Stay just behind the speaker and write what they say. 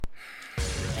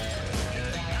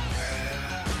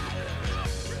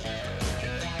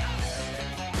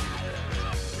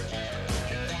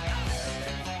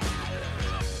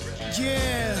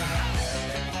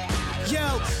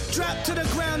Drop to the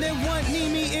ground and want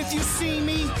me if you see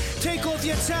me. Take off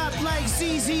your top like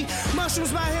ZZ.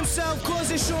 Mushrooms by himself,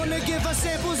 causing Sean to give us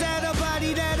samples at a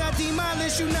body that I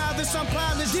demolish. You novice, I'm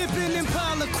polished. Dipping in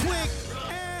Impala quick.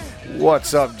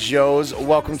 What's up, Joes?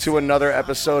 Welcome to another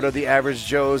episode of the Average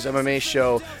Joe's MMA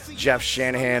show. Jeff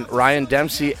Shanahan, Ryan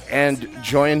Dempsey, and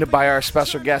joined by our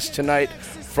special guest tonight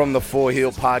from the Full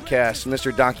Heel podcast,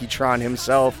 Mr. Donkey Tron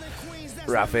himself,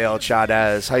 Rafael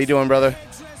Chavez. How you doing, brother?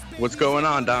 What's going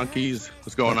on, donkeys?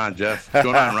 What's going on, Jeff? What's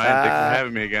going on, Ryan? Thanks for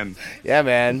having me again. Yeah,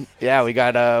 man. Yeah, we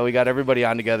got everybody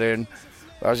on together, and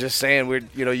I was just saying,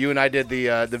 you and I did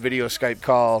the video Skype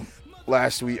call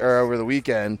last week or over the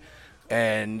weekend,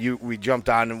 and we jumped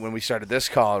on when we started this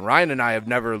call. And Ryan and I have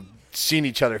never seen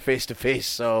each other face to face,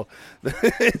 so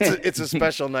it's a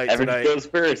special night tonight. Goes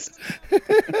first.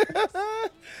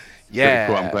 Yeah,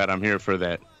 cool. I'm glad I'm here for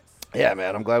that. Yeah,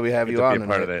 man. I'm glad we have you on. Be a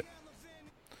part of that.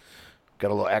 Got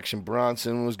a little Action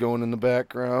Bronson was going in the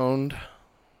background.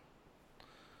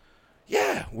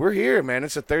 Yeah, we're here, man.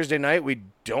 It's a Thursday night. We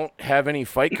don't have any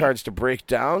fight cards to break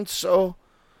down, so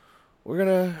we're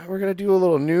gonna do a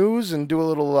little news and do a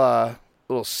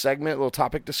little segment, little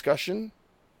topic discussion.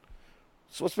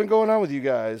 So what's been going on with you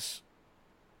guys?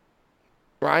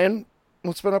 Ryan,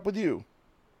 what's been up with you?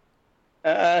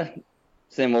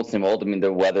 Same old, same old. I mean,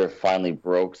 the weather finally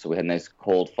broke, so we had a nice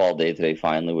cold fall day today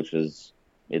finally, which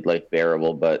made life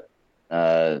bearable, but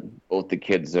both the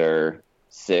kids are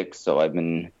sick, so I've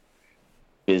been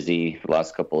busy for the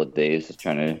last couple of days just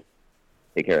trying to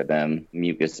take care of them.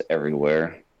 Mucus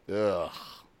everywhere. Ugh.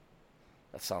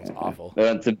 That sounds awful.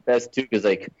 But it's the best, too, because,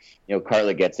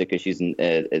 Carla gets it because she's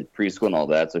at preschool and all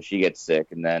that, so she gets sick.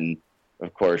 And then,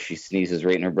 of course, she sneezes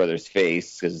right in her brother's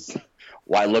face because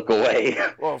why look away?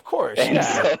 Well, of course, and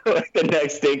yeah. So the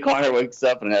next day, Connor wakes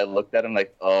up, and I looked at him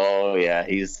like, oh, yeah,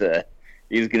 he's going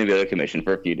to be out of commission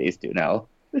for a few days, too, now.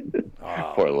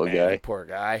 Oh, Poor little guy. Poor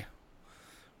guy.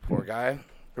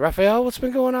 Rafael, what's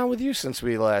been going on with you since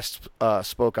we last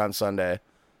spoke on Sunday?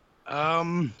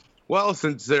 Well,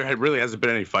 since there really hasn't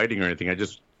been any fighting or anything, I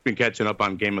just been catching up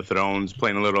on Game of Thrones,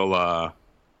 playing a little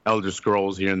Elder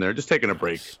Scrolls here and there, just taking a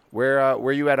break.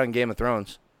 Where you at on Game of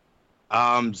Thrones?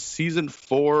 Season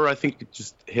 4, I think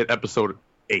just hit episode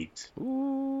 8.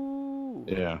 Ooh.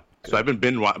 Yeah. So I've been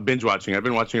binge watching. I've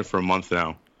been watching it for a month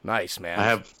now. Nice, man.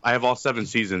 I have all 7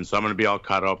 seasons, so I'm going to be all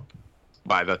caught up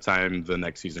by the time the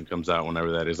next season comes out,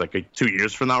 whenever that is, like 2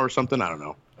 years from now or something. I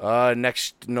don't know.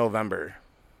 Next November.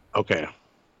 Okay.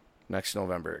 Next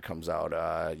November it comes out.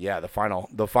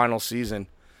 The final season.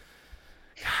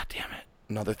 God damn it!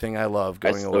 Another thing I love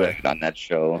going away on that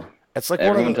show. It's like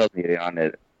everyone tells me to get on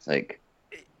it. It's like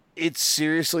it's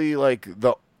seriously like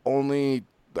the only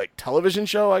television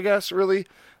show, I guess, really,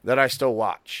 that I still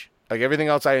watch. Like everything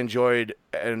else I enjoyed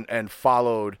and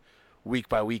followed week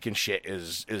by week and shit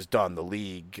is done. The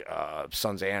League,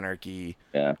 Sons of Anarchy,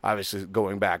 obviously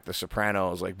going back, The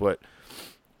Sopranos,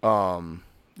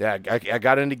 Yeah, I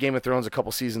got into Game of Thrones a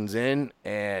couple seasons in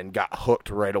and got hooked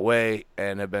right away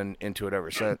and have been into it ever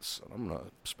since. I'm going to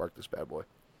spark this bad boy.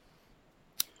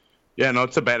 Yeah, no,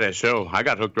 it's a badass show. I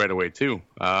got hooked right away, too.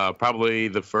 Probably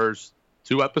the first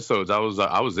 2 episodes I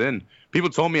was in. People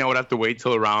told me I would have to wait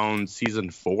till around season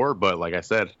 4, but like I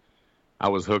said, I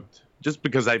was hooked just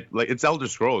because it's Elder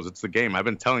Scrolls. It's the game. I've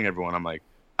been telling everyone,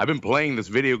 I've been playing this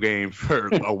video game for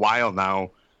a while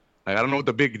now. I don't know what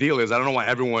the big deal is. I don't know why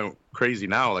everyone went crazy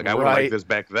now. I would like this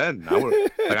back then.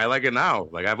 I like it now.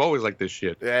 I've always liked this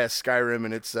shit. Yeah, Skyrim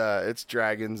and it's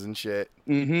dragons and shit.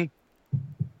 Mm-hmm.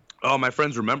 Oh, my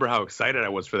friends remember how excited I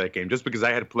was for that game just because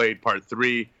I had played part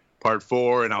 3, part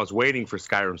 4, and I was waiting for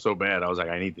Skyrim so bad. I was like,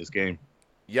 I need this game.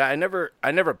 Yeah, I never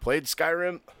played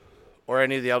Skyrim or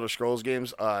any of the Elder Scrolls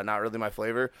games. Not really my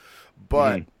flavor,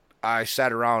 but. I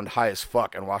sat around high as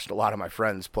fuck and watched a lot of my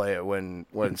friends play it when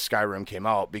Skyrim came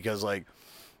out because at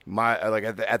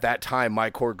that time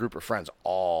my core group of friends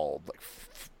all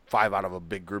 5 out of a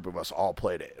big group of us all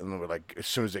played it, and as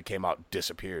soon as it came out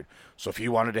disappeared. So if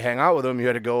you wanted to hang out with them, you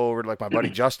had to go over to my buddy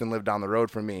Justin lived down the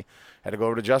road from me. Had to go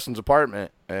over to Justin's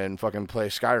apartment and fucking play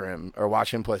Skyrim or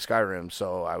watch him play Skyrim.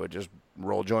 So I would just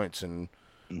roll joints and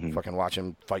fucking watch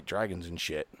him fight dragons and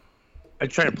shit. I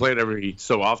try to play it every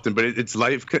so often, but it's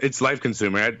life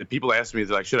consuming. People ask me,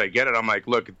 should I get it? I'm like,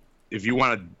 look, if you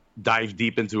want to dive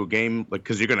deep into a game,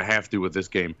 because you're going to have to with this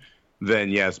game, then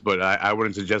yes, but I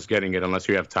wouldn't suggest getting it unless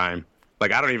you have time. I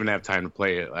don't even have time to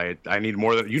play it.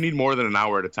 You need more than an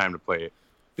hour at a time to play it.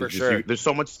 For sure. There's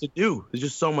so much to do. There's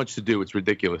just so much to do. It's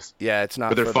ridiculous. Yeah, it's not.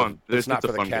 But they're fun. It's not for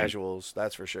the fun casuals. Game.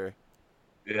 That's for sure.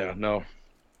 Yeah. No.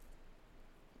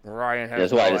 Ryan has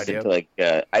That's no why I just idea. stick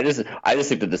to I just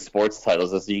stick to the sports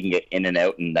titles so you can get in and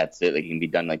out, and that's it. Like, you can be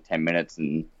done in like 10 minutes,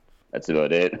 and that's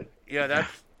about it. Yeah,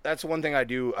 that's one thing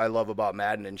I love about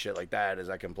Madden and shit like that is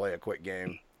I can play a quick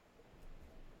game.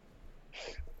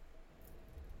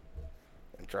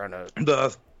 I'm trying to.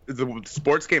 The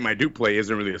sports game I do play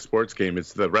isn't really a sports game.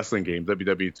 It's the wrestling game,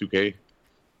 WWE 2K.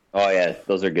 Oh yeah,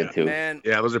 those are good too. Man,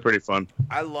 Yeah, those are pretty fun.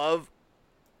 I love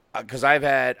because I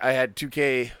had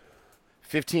 2K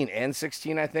 15 and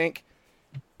 16, I think,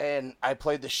 and I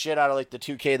played the shit out of like the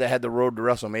 2K that had the Road to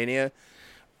WrestleMania.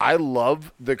 I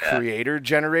love the creator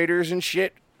generators and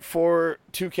shit for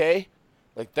 2K.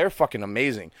 Like, they're fucking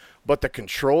amazing. But the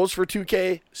controls for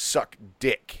 2K suck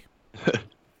dick.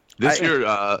 This year,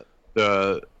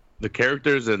 the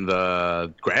characters and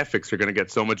the graphics are going to get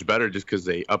so much better just because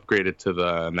they upgraded to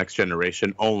the next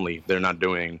generation only. They're not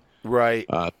doing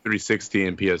 360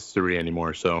 and PS3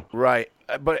 anymore. So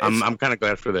but I'm kind of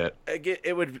glad for that.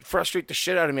 It would frustrate the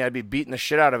shit out of me. I'd be beating the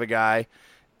shit out of a guy,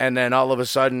 and then all of a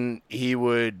sudden he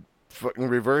would fucking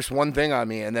reverse one thing on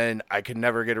me, and then I could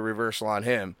never get a reversal on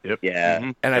him. Yep. Yeah.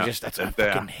 Mm-hmm. And I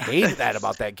fucking hate that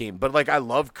about that game. But like, I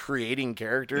love creating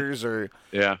characters and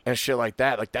shit like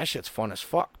that. Like, that shit's fun as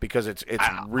fuck because it's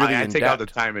really I in take depth. out the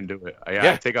time and do it.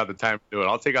 I take out the time to do it.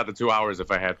 I'll take out the 2 hours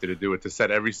if I have to do it, to set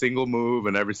every single move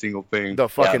and every single thing. The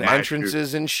fucking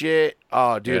entrances and shit.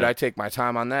 Oh, dude, I take my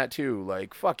time on that too.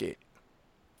 Like, fuck it.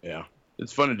 Yeah,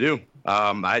 it's fun to do.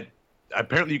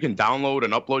 Apparently you can download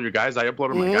and upload your guys. I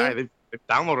uploaded my guy. They've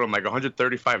downloaded them like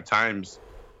 135 times.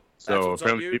 So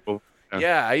apparently people.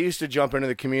 Yeah, I used to jump into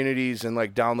the communities and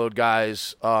like download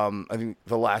guys. I think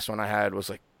the last one I had was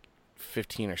like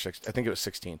 15 or 16. I think it was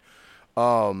 16.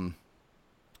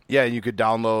 Yeah, you could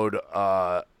download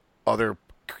other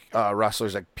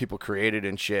wrestlers like people created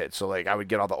and shit. So like I would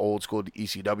get all the old school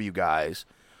ECW guys,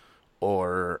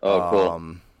 or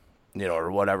cool.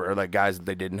 Or whatever, or like guys that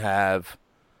they didn't have.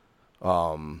 They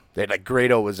had, like,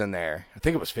 Grado was in there. I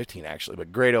think it was 15 actually,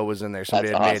 but Grado was in there.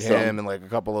 Somebody had made him, and like a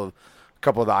couple of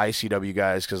the ICW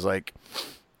guys, because like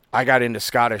I got into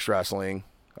Scottish wrestling.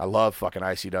 I love fucking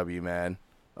ICW, man.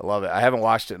 I love it. I haven't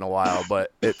watched it in a while,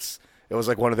 but it was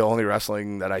like one of the only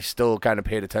wrestling that I still kind of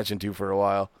paid attention to for a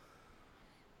while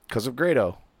because of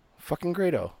Grado. Fucking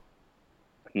Grado.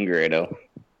 Grado.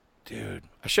 Dude,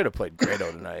 I should have played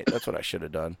Grado tonight. That's what I should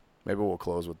have done. Maybe we'll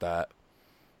close with that.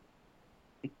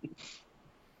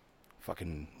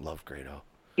 Fucking love Grado.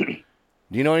 Do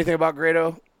you know anything about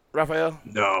Grado, Rafael?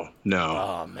 No.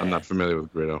 Oh, man. I'm not familiar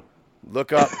with Grado.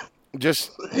 Look up,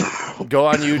 just go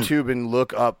on YouTube and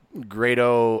look up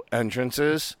Grado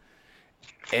entrances,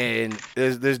 and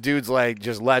this dude's like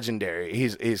just legendary.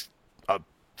 He's a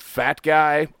fat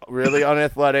guy, really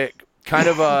unathletic, kind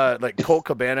of a like Colt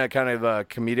Cabana, kind of a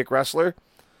comedic wrestler.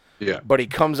 Yeah. But he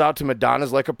comes out to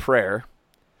Madonna's Like a Prayer.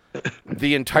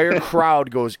 The entire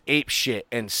crowd goes ape shit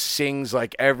and sings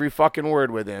like every fucking word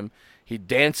with him. He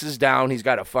dances down. He's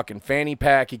got a fucking fanny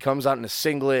pack. He comes out in a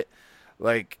singlet.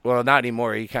 Like, well, not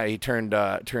anymore. He turned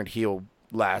heel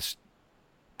last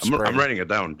spring. I'm writing it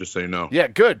down just so you know. Yeah,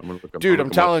 good. Dude, I'm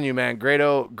up. telling you, man,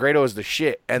 Grado is the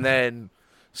shit. And then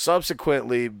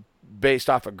subsequently, based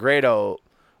off of Grado,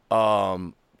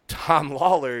 Tom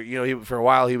Lawler, for a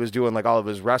while he was doing like all of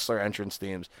his wrestler entrance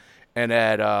themes. And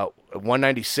at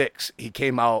 196, he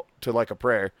came out to Like a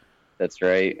Prayer. That's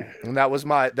right. And that was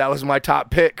my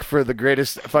top pick for the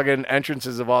greatest fucking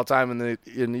entrances of all time in the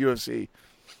UFC.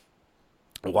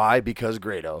 Why? Because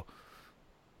Grado.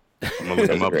 I'm gonna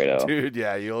look him up. Grado. Dude,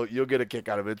 yeah, you'll get a kick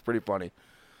out of it. It's pretty funny.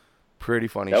 Pretty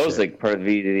funny. That was like part of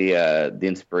the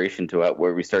inspiration to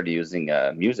where we started using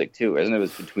music too, isn't it? It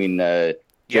was between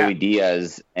Joey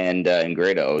Diaz and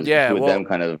Grado. It was two of them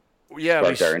kind of. Yeah,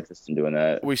 sparked our interest in doing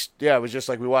that. It was just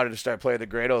like we wanted to start playing the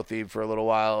Grado theme for a little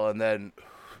while, and then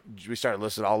we started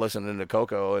listening to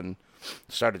Coco and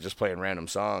started just playing random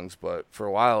songs. But for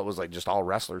a while, it was like just all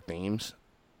wrestler themes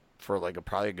for like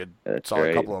probably a good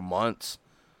solid couple of months.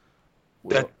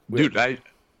 Dude,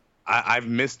 I've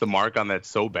missed the mark on that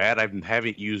so bad. I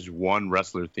haven't used one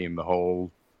wrestler theme the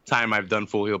whole time I've done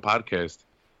Full Heel Podcast.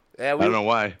 Yeah, I don't know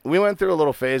why. We went through a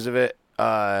little phase of it.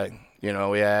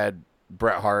 We had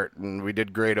Bret Hart, and we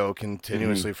did Grado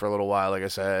continuously for a little while, like I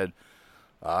said.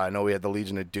 I know we had the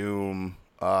Legion of Doom.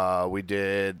 We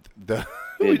did the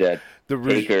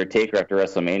Taker after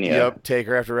WrestleMania. Yep,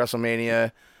 Taker after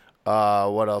WrestleMania.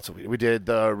 What else? We did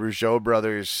the Rougeau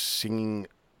brothers singing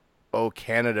 "Oh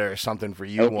Canada" or something for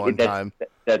you one time.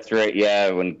 That's right.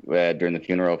 Yeah, when during the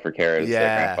funeral for Kara's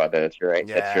grandfather. That's right.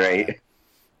 Yeah. That's right.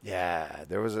 Yeah,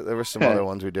 there were some other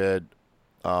ones we did.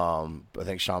 I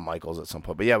think Shawn Michaels at some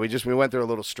point. But yeah, we went through a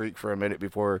little streak for a minute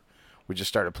before we just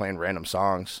started playing random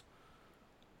songs.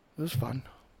 It was fun.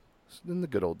 It was in the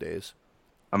good old days.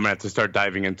 I'm going to have to start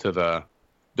diving into the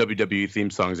WWE theme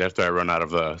songs after I run out of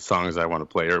the songs I want to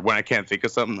play. Or when I can't think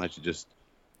of something, I should just...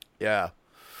 Yeah.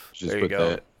 Just there you put go.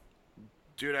 that.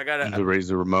 Dude, I got to Raise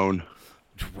the Ramon.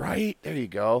 Right. There you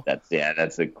go.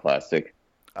 That's a classic.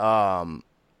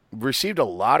 Received a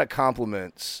lot of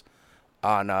compliments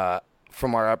on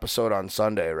from our episode on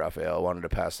Sunday, Rafael. I wanted to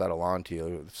pass that along to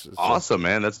you. It's awesome,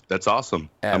 man. That's awesome.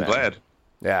 Yeah, I'm man. glad.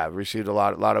 Yeah, received a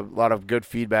lot of good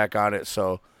feedback on it.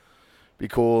 So, be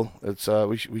cool. It's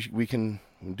we can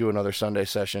do another Sunday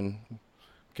session.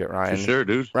 Get Ryan. For sure,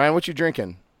 dude. Ryan, what you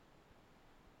drinking?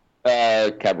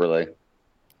 Cabernet.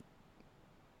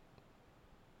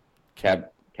 Cab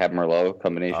Merlot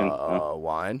combination.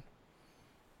 Wine.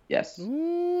 Yes.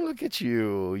 Ooh, look at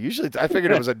you. Usually, I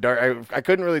figured it was a dark. I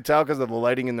couldn't really tell because of the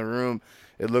lighting in the room.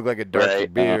 It looked like a darker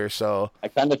beer. So I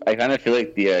kind of feel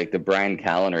like the Brian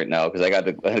Callen right now because I got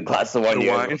the glass of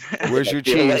wine. Where's your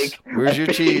cheese? Where's your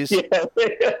cheese? Yeah.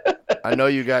 I know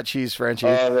you got cheese, Frenchie.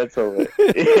 Oh, that's all right.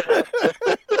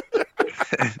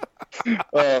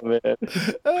 Oh man.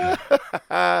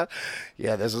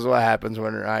 Yeah, this is what happens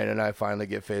when Ryan and I finally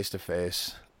get face to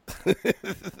face.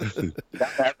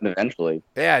 That happened eventually.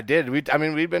 Yeah, it did.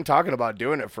 We've been talking about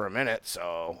doing it for a minute,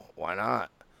 so why not?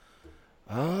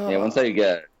 Oh. Yeah, once I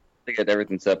get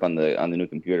everything set up on the new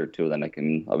computer too, then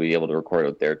I'll be able to record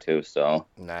out there too. So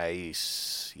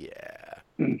nice. Yeah.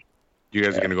 You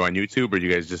guys are gonna go on YouTube, or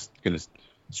you guys just gonna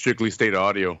strictly stay to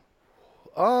audio?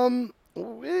 I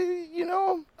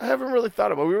haven't really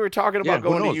thought about it. We were talking about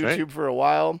going to YouTube for a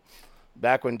while,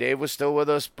 back when Dave was still with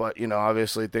us, but,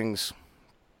 obviously things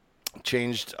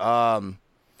changed.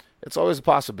 It's always a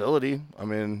possibility. I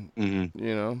mean,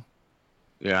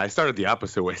 Yeah, I started the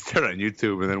opposite way. I started on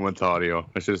YouTube and then went to audio.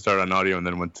 I should have started on audio and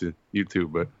then went to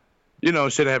YouTube, but,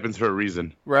 shit happens for a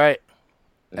reason. Right.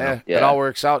 It all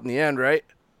works out in the end, right?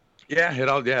 Yeah, it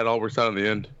all works out in the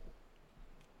end.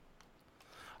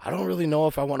 I don't really know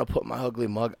if I want to put my ugly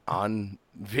mug on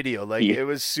video. Like, it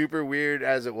was super weird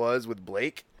as it was with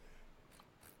Blake.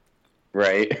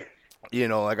 Right.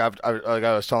 Like I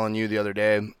was telling you the other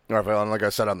day, Rafael, and like I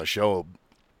said on the show,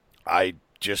 I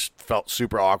just felt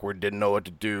super awkward, didn't know what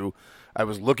to do. I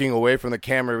was looking away from the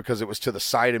camera because it was to the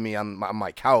side of me on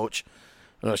my couch,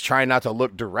 and I was trying not to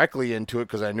look directly into it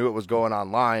because I knew it was going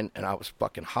online, and I was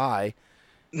fucking high.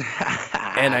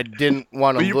 And I didn't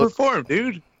want to look. But you perform,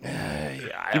 dude.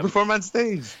 You perform on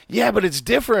stage. Yeah, but it's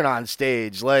different on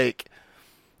stage. Like,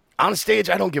 on stage,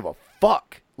 I don't give a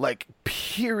fuck. Like,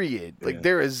 period. Yeah. Like,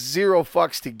 there is zero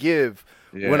fucks to give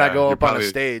when I go up on a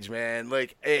stage, man.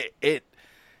 Like, it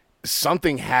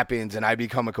something happens and I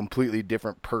become a completely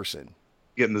different person.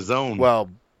 Get in the zone. Well,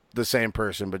 the same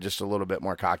person, but just a little bit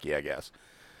more cocky, I guess.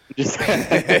 you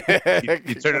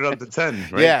turn it up to 10,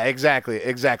 right? Yeah, exactly.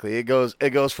 It goes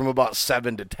from about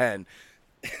 7 to 10.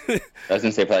 I was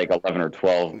gonna say probably like 11 or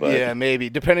 12, but yeah, maybe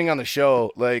depending on the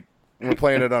show. Like, we're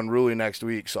playing it Unruly next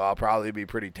week, so I'll probably be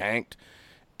pretty tanked,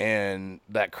 and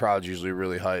that crowd's usually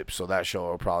really hyped, so that show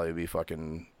will probably be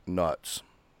fucking nuts.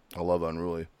 I love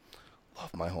Unruly.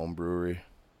 Love my home brewery.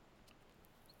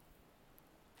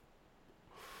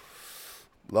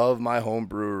 Love my home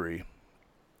brewery.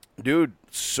 Dude,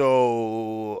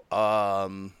 so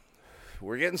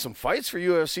we're getting some fights for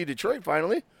UFC Detroit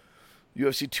finally.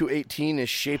 UFC 218 is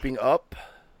shaping up.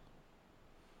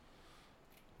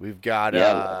 We've got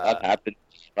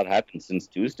that happened since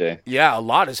Tuesday. Yeah, a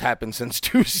lot has happened since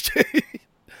Tuesday.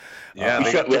 Yeah,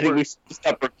 we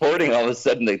stopped recording. All of a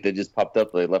sudden, they just popped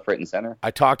up like left, right, and center.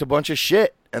 I talked a bunch of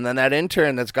shit, and then that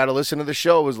intern that's got to listen to the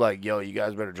show was like, "Yo, you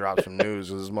guys better drop some news.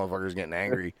 This motherfucker's getting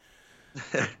angry."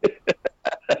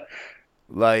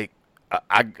 Like,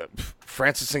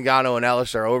 Francis Ngannou and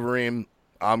Alistair Overeem,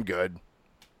 I'm good.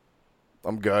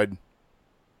 Like,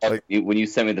 when you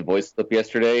sent me the voice clip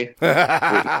yesterday,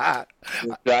 I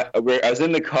was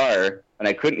in the car and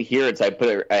I couldn't hear it, so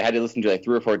I had to listen to it like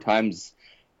 3 or 4 times,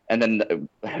 and then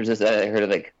I heard it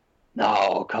like,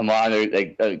 no, come on,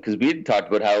 like because we had talked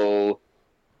about how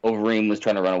Overeem was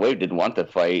trying to run away, didn't want to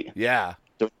fight. Yeah.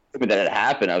 So when that had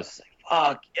happened, I was like,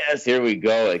 fuck yes, here we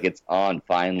go, like it's on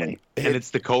finally. And it's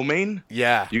the co-main.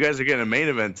 Yeah. You guys are getting a main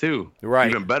event too. Right.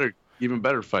 Even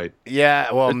better fight.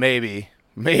 Yeah. Well, maybe.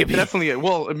 Definitely.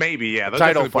 Well, maybe. Yeah.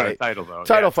 Title fight. Put a title though.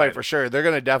 Title fight for sure. They're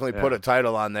gonna definitely put a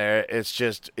title on there. It's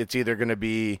either gonna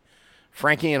be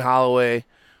Frankie and Holloway,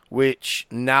 which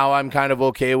now I'm kind of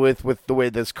okay with the way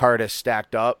this card is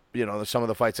stacked up. Some of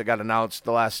the fights that got announced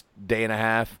the last day and a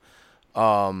half.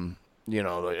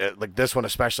 Like this one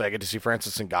especially, I get to see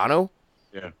Francis Ngannou.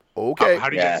 Yeah. Okay. How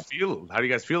do you guys feel? How do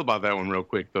you guys feel about that one, real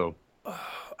quick though?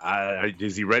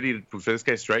 Is he ready for this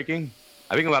guy striking?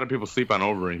 I think a lot of people sleep on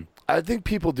Overeem. I think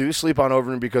people do sleep on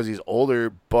Overeem because he's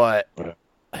older, but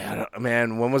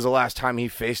man, when was the last time he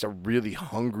faced a really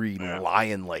hungry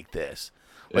lion like this?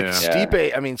 Like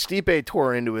Stipe, I mean, Stipe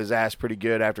tore into his ass pretty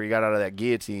good after he got out of that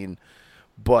guillotine.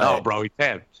 But oh, bro, he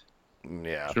tapped.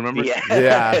 Yeah, you remember?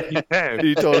 Yeah, he tapped.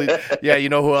 He totally. Yeah, you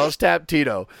know who else tapped?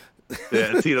 Tito.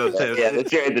 Yeah, Tito tapped.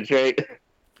 Yeah, that's right.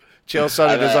 Chael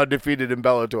Sonnen is undefeated in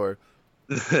Bellator.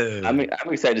 I'm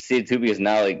excited to see it too because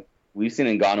now like we've seen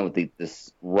Ngannou with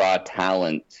this raw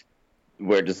talent,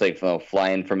 where just like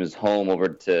flying from his home over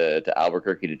to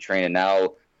Albuquerque to train, and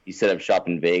now he set up shop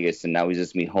in Vegas, and now he's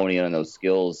just honing in on those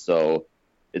skills. So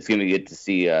it's gonna be good to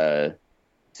see how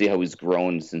he's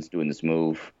grown since doing this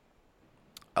move.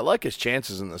 I like his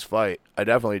chances in this fight. I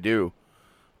definitely do.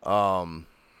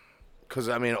 Because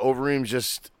I mean, Overeem's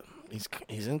just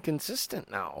he's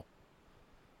inconsistent now.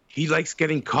 He likes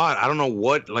getting caught. I don't know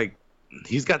what like.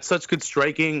 He's got such good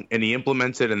striking, and he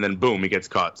implements it, and then boom, he gets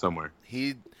caught somewhere.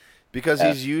 He's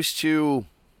used to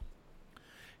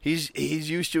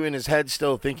in his head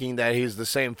still thinking that he's the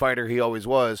same fighter he always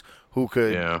was, who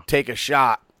could take a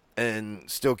shot and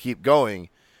still keep going.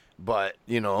 But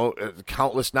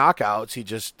countless knockouts,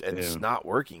 it's not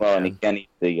working. Well, and he can't eat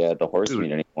the horse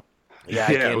meat anymore.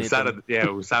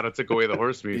 USADA took away the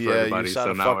horse meat for everybody. USADA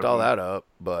so now fucked all that up,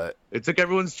 but it took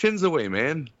everyone's chins away,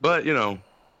 man. But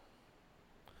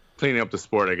cleaning up the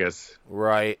sport, I guess.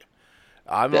 Right.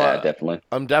 Definitely.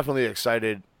 I'm definitely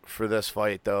excited for this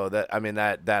fight, though.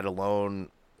 That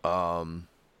alone, along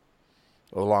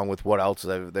with what else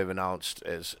they've announced,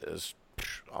 is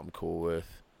I'm cool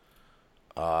with.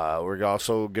 We're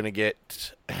also gonna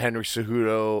get Henry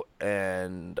Cejudo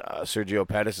and Sergio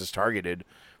Pettis is targeted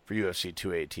for UFC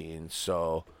 218,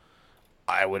 so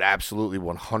I would absolutely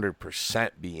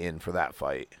 100% be in for that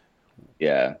fight.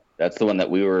 Yeah. That's the one that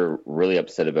we were really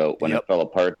upset about when it fell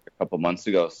apart a couple months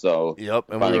ago. So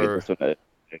and finally get this one to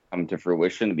come to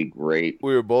fruition. It'd be great.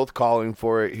 We were both calling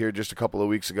for it here just a couple of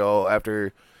weeks ago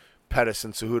after Pettis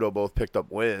and Cejudo both picked up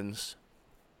wins.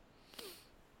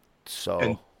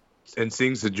 So and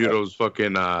seeing Cejudo's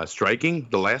fucking striking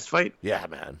the last fight. Yeah,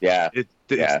 man. Yeah, it's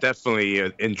definitely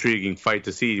an intriguing fight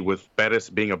to see with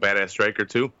Pettis being a badass striker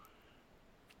too.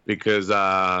 Because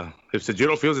if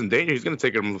Cejudo feels in danger, he's going to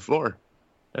take him on the floor.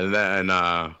 And then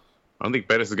I don't think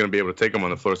Pettis is going to be able to take him on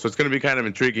the floor. So it's going to be kind of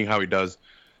intriguing how he does,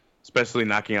 especially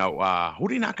knocking out. Who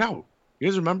did he knock out? You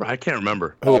guys remember? I can't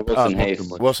remember. Wilson Hayes.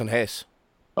 Wilson Hayes.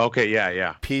 Okay,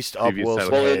 yeah. Pieced up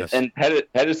Wilson Hayes. And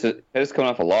Pettis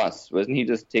coming off a loss. Wasn't he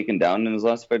just taken down in his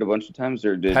last fight a bunch of times?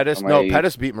 Or did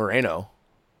Pettis beat Moreno.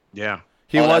 Yeah.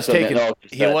 He was taking him down.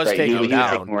 He was taking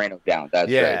Moreno down.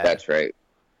 That's right.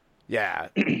 Yeah.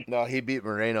 No, he beat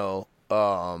Moreno.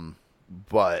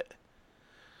 But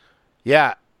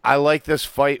yeah, I like this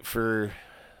fight for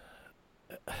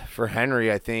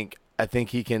Henry. I think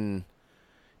he can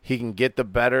get the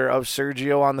better of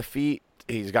Sergio on the feet.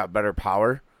 He's got better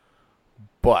power.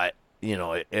 But,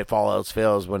 if all else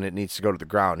fails when it needs to go to the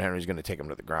ground, Henry's going to take him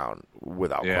to the ground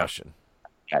without question.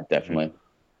 Yeah, definitely.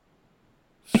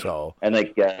 So and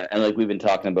like we've been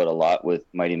talking about a lot with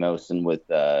Mighty Mouse and with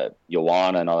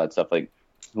Joanna and all that stuff. Like,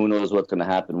 who knows what's going to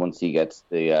happen once he gets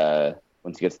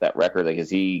that record? Like, is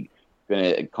he going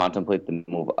to contemplate the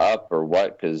move up or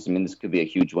what? Because this could be a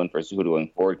huge win for Cejudo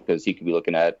going forward because he could be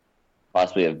looking at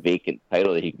possibly a vacant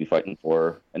title that he could be fighting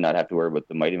for and not have to worry about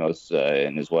the Mighty Mouse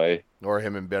in his way. Or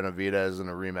him and Benavidez in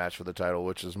a rematch for the title,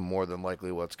 which is more than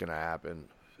likely what's going to happen.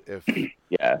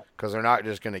 Because they're not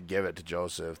just going to give it to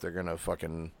Joseph. They're going to have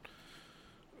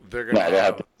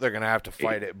to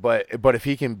fight it. But if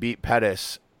he can beat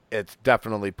Pettis, it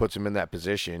definitely puts him in that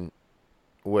position.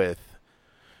 With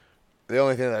the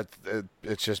only thing that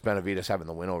it's just Benavidez having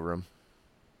the win over him.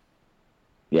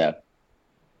 Yeah.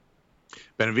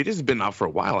 Benavidez has been out for a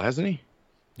while, hasn't he?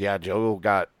 Yeah, Joe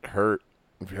got hurt.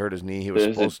 If he hurt his knee, he was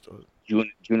supposed to.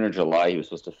 June or July, he was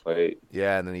supposed to fight.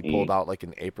 Yeah, and then he pulled out like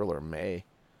in April or May.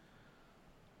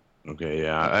 Okay,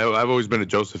 yeah. I've always been a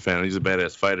Joseph fan. He's a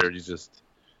badass fighter. He's just,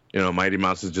 Mighty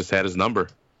Mouse has just had his number.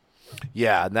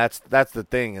 Yeah, and that's the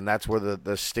thing, and that's where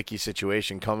the sticky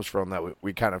situation comes from that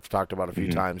we kind of talked about a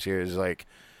few times here is like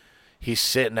he's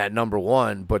sitting at number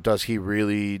one, but does he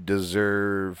really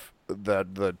deserve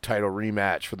the title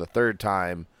rematch for the third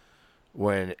time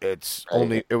when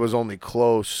it was only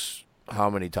close how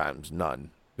many times?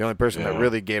 None. The only person that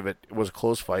really gave it was a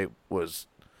close fight was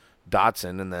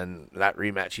Dotson, and then that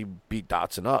rematch he beat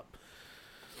Dotson up.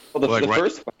 Well,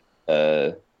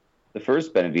 the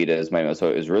first Benavidez Mighty Mouse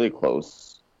was really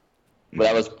close, but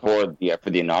that was for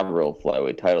the inaugural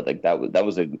flyweight title. Like that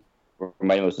was a where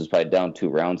Mighty Mouse was probably down 2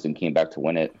 rounds and came back to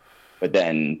win it. But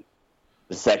then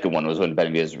the second one was when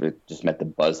Benavidez just met the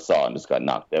buzzsaw and just got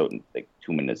knocked out in like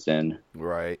 2 minutes in.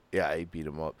 Right. Yeah, he beat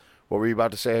him up. What were you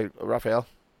about to say, Rafael?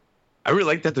 I really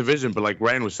like that division, but like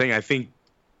Ryan was saying, I think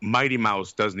Mighty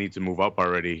Mouse does need to move up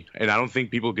already. And I don't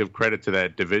think people give credit to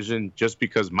that division just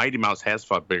because Mighty Mouse has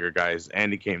fought bigger guys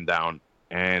and he came down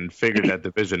and figured that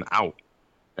division out.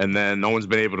 And then no one's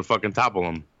been able to fucking topple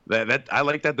him. That I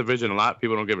like that division a lot.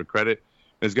 People don't give it credit.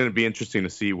 It's going to be interesting to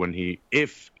see when he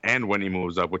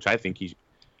moves up, which I think he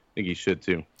should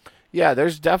too. Yeah,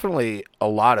 there's definitely a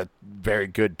lot of very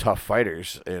good, tough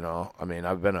fighters. You know, I mean,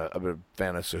 I've been a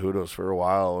fan of Cejudo's for a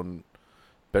while and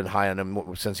been high on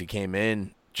him since he came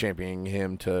in, championing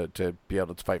him to be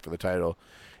able to fight for the title.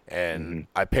 And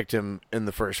I picked him in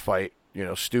the first fight, you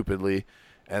know, stupidly.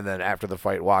 And then after the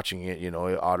fight, watching it, you know,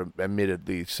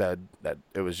 admittedly said that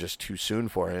it was just too soon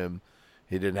for him.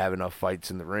 He didn't have enough fights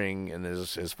in the ring, and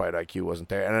his fight IQ wasn't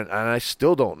there. And I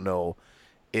still don't know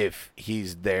if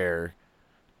he's there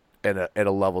at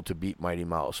a level to beat Mighty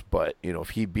Mouse. But, you know,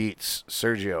 if he beats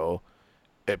Sergio,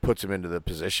 it puts him into the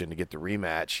position to get the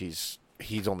rematch.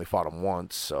 He's only fought him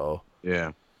once, so.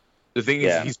 Yeah. The thing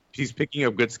is, he's picking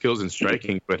up good skills in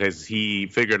striking, but has he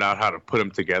figured out how to put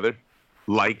them together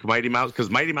like Mighty Mouse? Because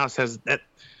Mighty Mouse has that.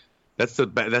 That's the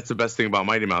best thing about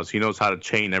Mighty Mouse. He knows how to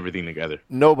chain everything together.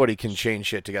 Nobody can chain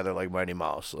shit together like Mighty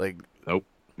Mouse. Like, nope.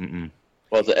 Mm-mm.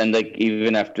 Well, and like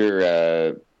even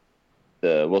after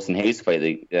the Wilson Hayes fight,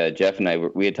 like, Jeff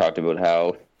and we had talked about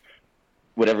how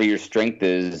whatever your strength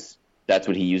is, that's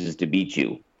what he uses to beat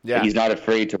you. Yeah. Like, he's not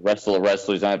afraid to wrestle a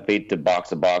wrestler. He's not afraid to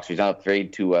box a boxer. He's not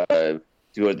afraid to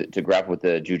grapple with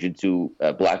the jiu-jitsu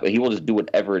black. He will just do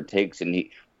whatever it takes, and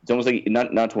it's almost like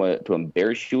not to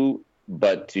embarrass you,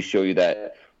 but to show you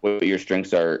that what your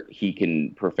strengths are, he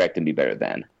can perfect and be better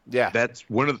than. Yeah, that's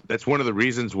one of the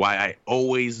reasons why I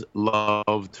always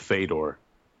loved Fedor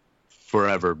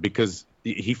forever, because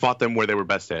he fought them where they were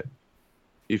best at.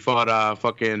 He fought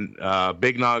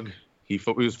Big Nog. He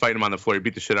was fighting him on the floor. He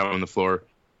beat the shit out of him on the floor.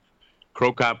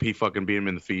 Crow Cop, he fucking beat him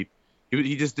in the feet.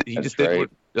 He just did what,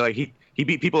 like he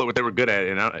beat people at what they were good at,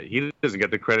 and he doesn't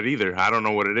get the credit either. I don't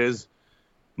know what it is.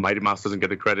 Mighty Mouse doesn't get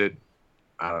the credit.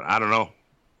 I don't know,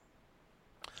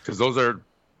 because those are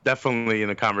definitely in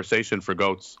the conversation for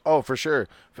GOATs. Oh, for sure.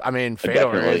 I mean,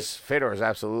 Fedor is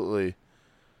absolutely,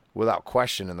 without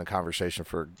question, in the conversation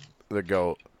for the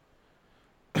GOAT.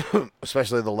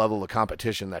 Especially the level of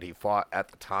competition that he fought at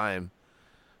the time.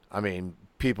 I mean,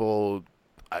 people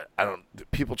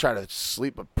try to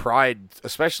sleep, but Pride,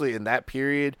 especially in that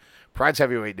period, Pride's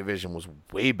heavyweight division was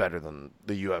way better than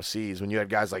the UFC's. When you had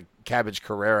guys like Cabbage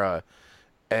Carrera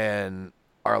and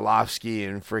Arlovsky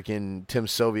and freaking Tim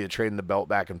Sylvia trading the belt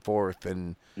back and forth,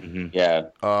 and and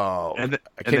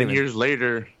then years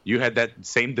later, you had that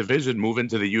same division move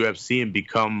into the UFC and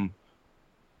become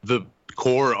the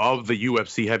core of the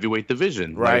UFC heavyweight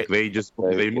division. Right? Like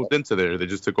they moved into there. They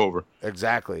just took over.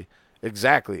 Exactly,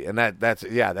 and that's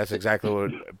exactly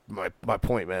what my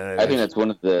point, man. I think that's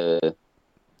one of the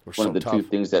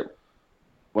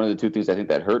two things I think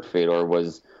that hurt Fedor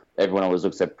was everyone always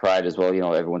looks at Pride as well. You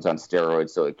know, everyone's on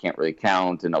steroids, so it can't really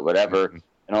count and whatever. Mm-hmm.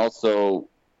 And also,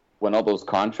 when all those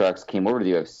contracts came over to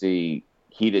the UFC,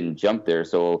 he didn't jump there,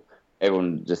 so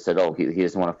everyone just said, "Oh, he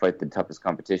doesn't want to fight the toughest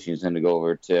competition. He's going to go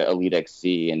over to Elite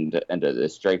XC and to the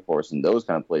Strikeforce and those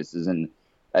kind of places." And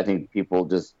I think people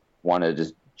just want to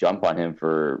just jump on him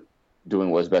for doing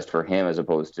what's best for him as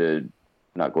opposed to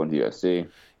not going to the UFC.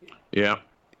 Yeah,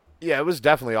 it was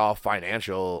definitely all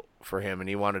financial for him, and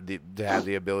he wanted to have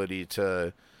the ability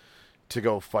to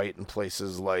go fight in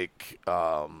places like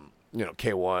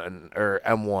K1 or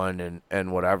M1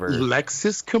 and whatever.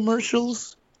 Lexus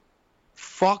commercials.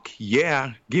 Fuck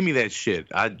yeah. Give me that shit.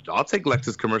 I'll take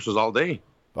Lexus commercials all day.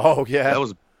 Oh, yeah. That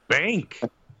was bank.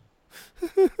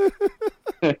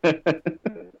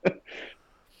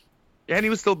 And he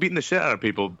was still beating the shit out of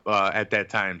people at that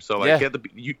time. So,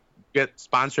 you get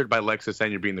sponsored by Lexus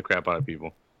and you're beating the crap out of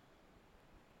people.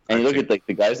 And you look at like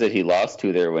the guys that he lost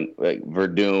to there, when like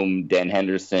Verdum, Dan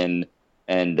Henderson,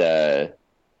 and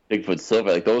Bigfoot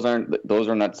Silva. Like those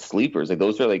are not sleepers. Like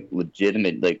those are like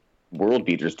legitimate like world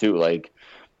beaters too. Like,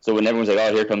 so when everyone's like,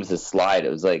 "Oh, here comes his slide," it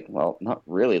was like, well, not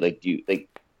really. Like, do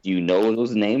you know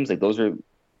those names? Like, those are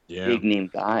big name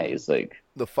guys. Like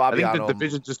the Fabiano. I think the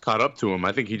division just caught up to him.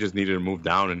 I think he just needed to move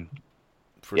down and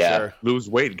sure lose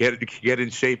weight, get in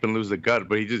shape, and lose the gut.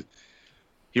 But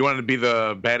he wanted to be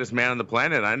the baddest man on the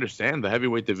planet. I understand the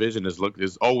heavyweight division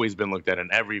has always been looked at in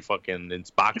every in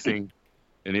boxing,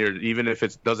 and here, even if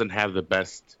it doesn't have the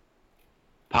best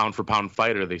pound for pound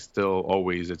fighter, they still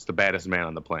it's the baddest man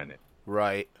on the planet.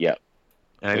 Right. Yeah.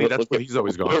 And I think that's what he's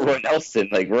always going for. Roy Nelson,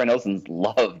 Roy Nelson's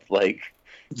loved,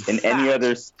 in any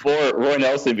other sport, Roy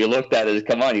Nelson, if you looked at it,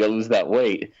 come on, you gotta lose that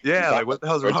weight. Yeah, what the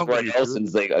hell's wrong with you? Roy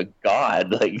Nelson's like a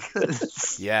god.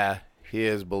 Yeah, he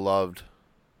is beloved.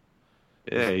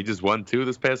 Yeah, he just won 2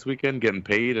 this past weekend, getting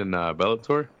paid in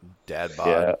Bellator. Dad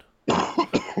bod.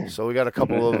 Yeah. So we got a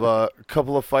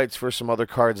couple of fights for some other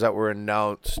cards that were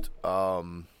announced.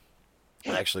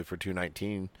 Actually, for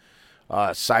 219,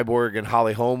 Cyborg and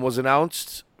Holly Holm was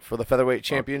announced for the featherweight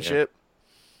championship.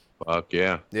 Fuck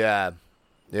yeah. Yeah.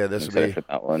 This would be for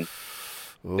that one.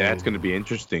 That's going to be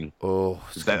interesting.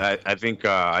 I think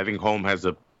Holm has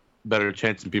a better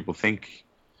chance than people think.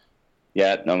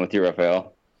 Yeah, no, I'm with you,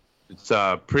 Rafael. It's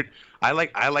pretty. I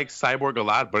like Cyborg a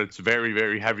lot, but it's very,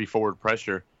 very heavy forward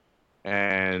pressure.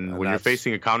 And when you're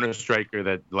facing a counter striker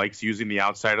that likes using the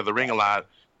outside of the ring a lot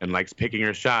and likes picking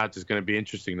her shots, it's going to be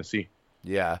interesting to see.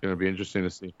 Yeah, it's going to be interesting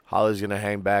to see. Holly's going to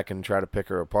hang back and try to pick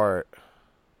her apart.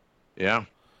 Yeah.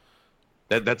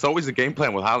 That's always the game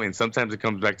plan with Holly, and sometimes it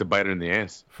comes back to bite her in the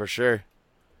ass. For sure.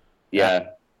 Yeah.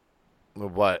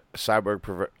 But Cyborg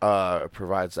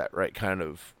provides that right kind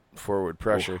of forward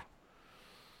pressure. Oof.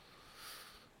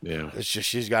 Yeah. It's just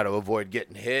she's got to avoid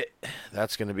getting hit.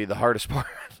 That's going to be the hardest part.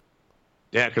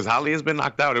 Yeah, because Holly has been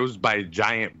knocked out. It was by a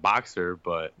giant boxer,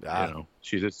 but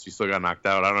she still got knocked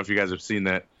out. I don't know if you guys have seen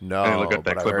that. No, I look at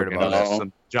that clip again. That's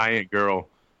some giant girl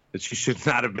that she should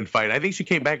not have been fighting. I think she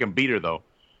came back and beat her though.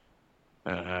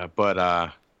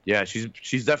 Yeah,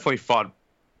 she's definitely fought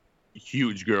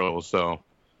huge girls, so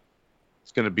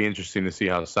it's going to be interesting to see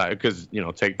how because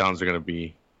takedowns are going to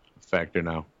be a factor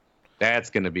now. That's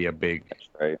going to be a big. That's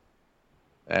right.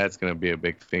 That's going to be a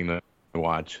big thing to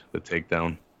watch, the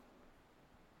takedown.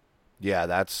 Yeah,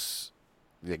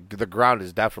 the ground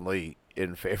is definitely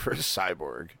in favor of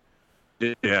Cyborg.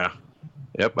 Yeah.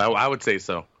 Yep, I would say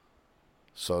so.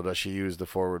 So does she use the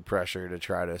forward pressure to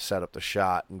try to set up the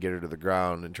shot and get her to the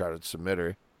ground and try to submit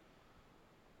her?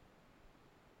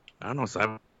 I don't know.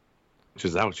 Cyborg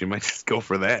is out. She might just go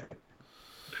for that.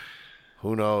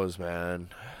 Who knows, man?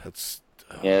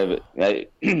 Yeah, but I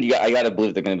got to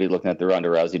believe they're going to be looking at the Ronda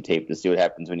Rousey tape to see what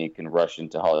happens when you can rush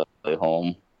into Holly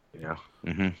Holm. Yeah.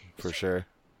 For sure.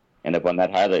 End up on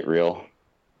that highlight reel.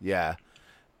 Yeah.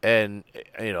 And,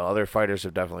 other fighters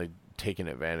have definitely taken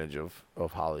advantage of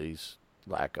Holly's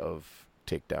lack of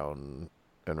takedown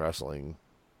and wrestling.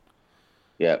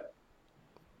 Yeah.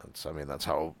 That's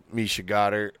how Misha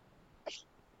got her.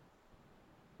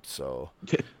 So.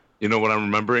 You know what I'm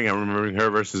remembering? I'm remembering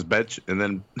her versus Betch, and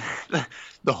then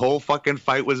the whole fucking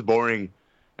fight was boring.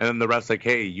 And then the ref's like,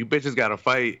 "Hey, you bitches got to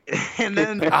fight." And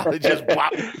then just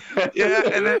pop. Yeah,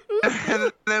 and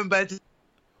then Betch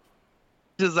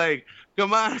is like,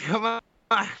 "Come on!"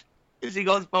 And she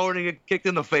goes forward and gets kicked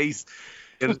in the face.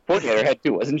 She was pointing at her head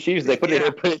too, wasn't she? She was like, "Put it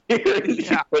here," and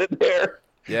she put it there.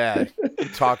 Yeah,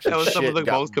 talk that was shit, some of the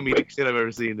most comedic shit I've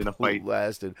ever seen in a fight.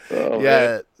 Lasted. Oh, yeah,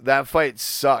 man. That fight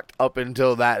sucked up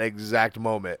until that exact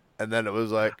moment, and then it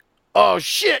was like, oh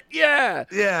shit, yeah.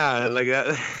 Yeah, like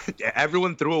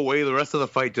everyone threw away the rest of the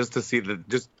fight just to see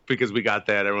just because we got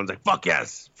that. Everyone's like, fuck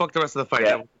yes, fuck the rest of the fight.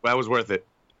 Yeah. That was worth it.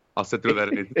 I'll sit through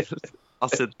that. I'll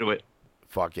sit through it.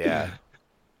 Fuck yeah.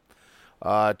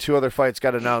 2 other fights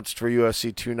got announced for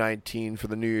UFC 219 for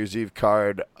the New Year's Eve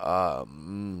card.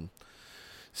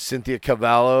 Cynthia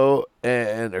Cavallo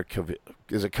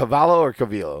is it Cavallo or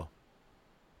Calvillo?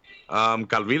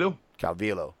 Calvillo.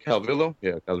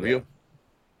 Yeah, Calvillo.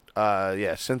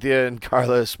 Yeah, Cynthia and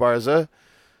Carla Esparza.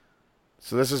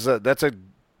 So it's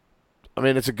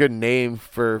a good name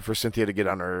for Cynthia to get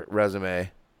on her resume.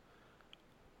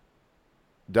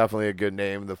 Definitely a good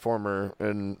name. The former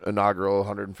and inaugural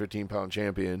 115-pound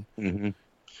champion. Mm-hmm.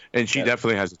 And she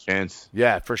definitely has a chance.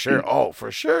 Yeah, for sure. Oh,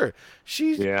 for sure.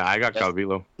 I got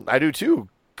Calvillo. I do too,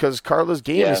 because Carla's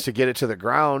game is to get it to the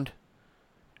ground,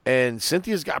 and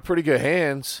Cynthia's got pretty good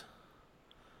hands,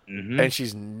 and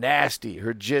she's nasty.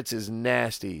 Her jits is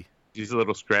nasty. She's a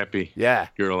little scrappy. Yeah,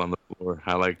 girl on the floor.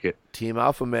 I like it. Team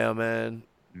alpha male, man.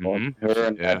 Mm-hmm. Her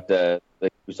and that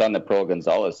we saw in the Pro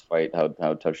Gonzalez fight how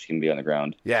tough she can be on the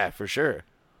ground. Yeah, for sure.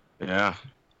 Yeah.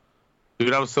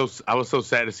 Dude, I was so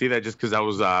sad to see that just because I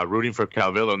was rooting for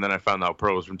Calvillo, and then I found out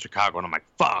Pearl was from Chicago, and I'm like,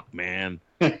 fuck, man.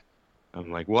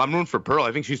 I'm like, well, I'm rooting for Pearl.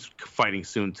 I think she's fighting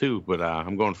soon too, but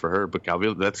I'm going for her. But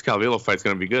Calvillo fight's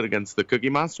gonna be good against the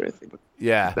Cookie Monster, I think.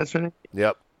 Yeah, that's her name.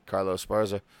 Yep, Carla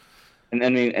Esparza.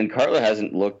 And Carla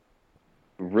hasn't looked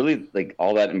really like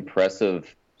all that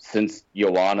impressive since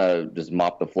Joanna just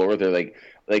mopped the floor with her. Like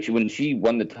when she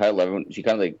won the title,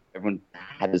 everyone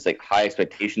had this like high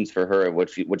expectations for her of what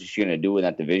is she gonna do in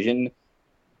that division.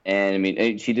 And I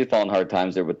mean, she did fall in hard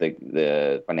times there with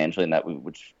the financially, and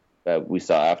which we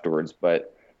saw afterwards.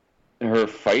 But her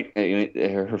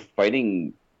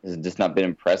fighting has just not been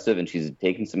impressive, and she's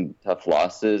taken some tough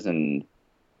losses. And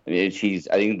I mean, I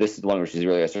think this is the one where she's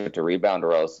really going to start to rebound,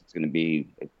 or else it's going to be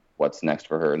like, what's next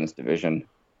for her in this division.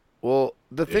 Well,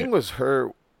 the thing was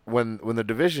her when the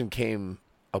division came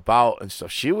about and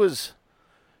stuff, she was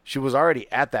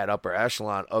already at that upper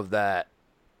echelon of that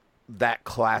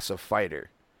class of fighter.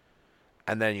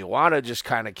 And then Ioana just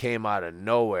kind of came out of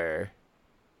nowhere,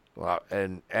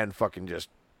 and fucking just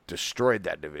destroyed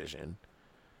that division.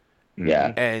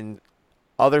 Yeah. And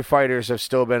other fighters have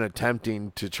still been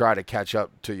attempting to try to catch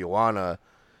up to Ioana,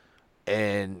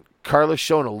 and Carla's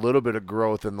shown a little bit of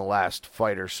growth in the last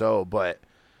fight or so, but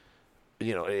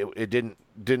it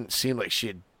didn't seem like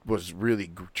she was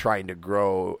really trying to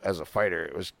grow as a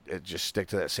fighter. It just stick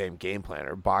to that same game plan.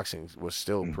 Her boxing was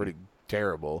still pretty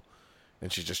terrible,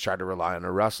 and she just tried to rely on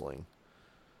her wrestling.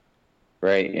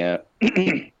 Right, yeah.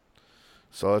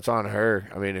 So it's on her.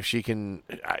 I mean, if she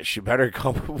better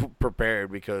come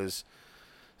prepared, because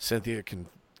Cynthia can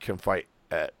fight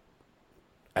at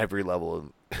every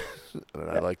level, and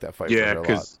I like that fight. Yeah,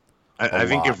 because I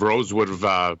think if Rose would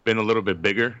have been a little bit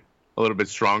bigger, a little bit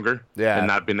stronger, and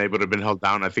not been able to been held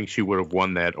down, I think she would have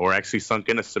won that, or actually sunk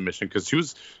in a submission, because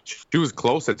she was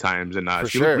close at times, and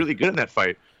she was really good in that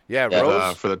fight. Yeah,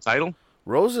 Rose for the title.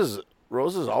 Rose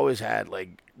has always had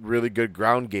like really good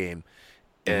ground game,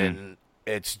 and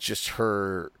it's just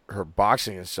her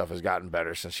boxing and stuff has gotten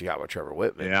better since she got with Trevor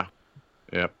Whitman.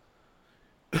 Yeah.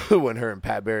 When her and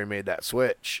Pat Barry made that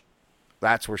switch,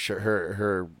 that's where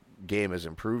her game has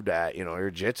improved at.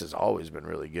 Her jits has always been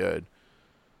really good.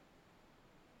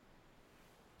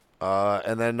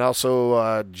 And then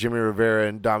also Jimmy Rivera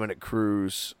and Dominic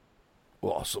Cruz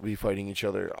will also be fighting each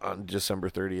other on December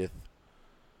 30th.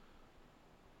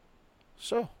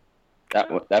 So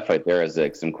that fight there has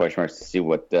like some question marks to see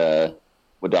what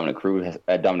Dominic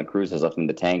Cruz has left in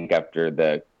the tank after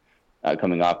the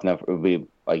coming off. Now it would be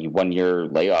like 1 year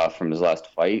layoff from his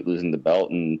last fight, losing the belt,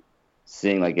 and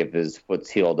seeing like if his foot's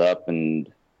healed up, and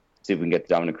see if we can get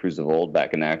Dominic Cruz of old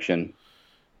back in action,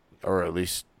 or at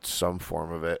least some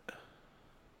form of it.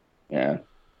 Yeah,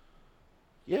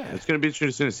 it's going to be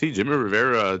interesting to see. Jimmy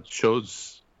Rivera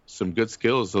shows some good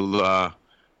skills. A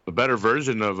better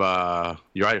version of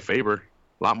Uriah Faber,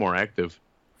 a lot more active,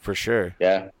 for sure.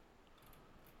 Yeah.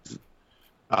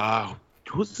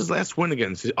 Who's his last win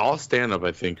against? All stand up,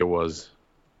 I think it was.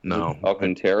 No,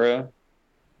 Alcantara.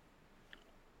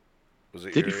 Was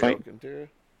it? Did he fight Alcantara?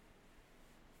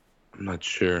 I'm not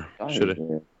sure. Should have.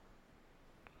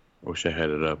 I wish I had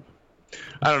it up.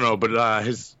 I don't know, but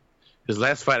his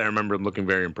last fight, I remember him looking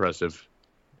very impressive,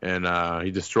 and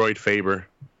he destroyed Faber.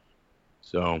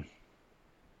 So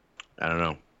I don't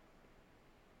know.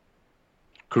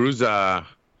 Cruz, do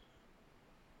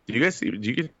you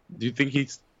think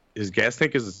his gas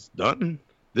tank is done?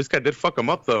 This guy did fuck him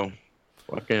up though.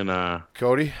 Fucking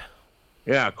Cody.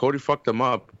 Yeah, Cody fucked him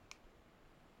up.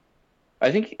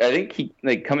 I think he,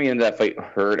 like, coming into that fight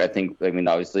hurt.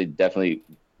 Obviously, definitely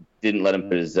didn't let him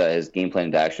put his game plan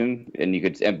into action,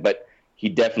 but he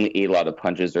definitely ate a lot of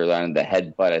punches early on in the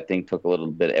headbutt. I think took a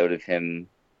little bit out of him.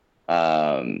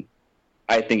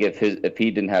 I think if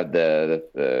he didn't have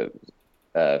the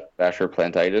fascial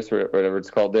plantitis or whatever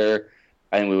it's called there,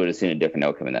 I think we would have seen a different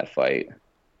outcome in that fight.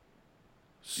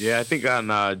 Yeah, I think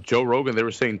on Joe Rogan they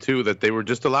were saying too that they were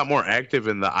just a lot more active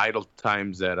in the idle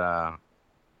times that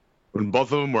when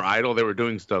both of them were idle, they were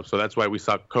doing stuff. So that's why we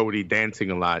saw Cody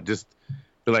dancing a lot. Just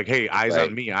be like, hey, eyes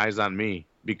on me,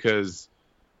 because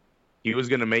he was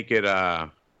gonna make it.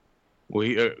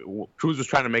 Cruz was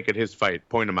trying to make it his fight,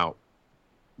 point him out,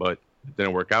 but it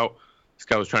didn't work out. This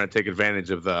guy was trying to take advantage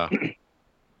of the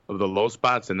low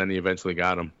spots, and then he eventually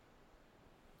got him.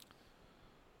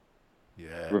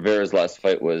 Yeah. Rivera's last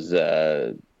fight was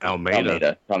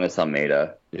Almeida. Thomas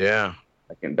Almeida. Yeah.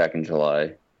 Back in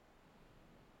July.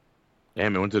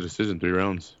 Damn, it went to decision, 3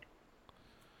 rounds.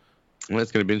 Well,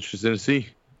 that's going to be interesting to see.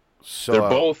 So they're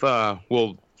both,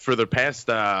 for their past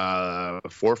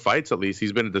 4 fights at least,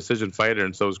 he's been a decision fighter,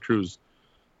 and so is Cruz.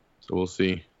 So we'll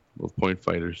see. Both point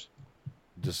fighters.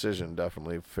 Decision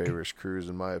definitely favors Cruz,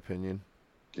 in my opinion.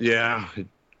 Yeah.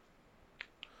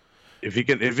 If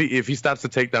he stops the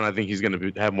takedown, I think he's going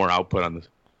to have more output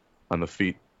on the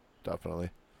feet. Definitely.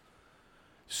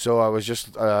 So I was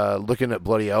just looking at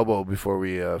Bloody Elbow before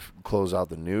we close out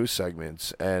the news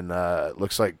segments, and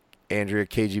looks like Andrea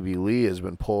KGB Lee has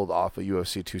been pulled off of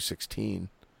UFC 216.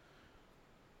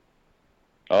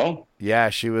 Oh? Yeah,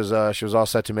 she was all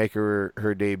set to make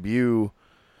her debut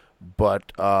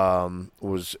but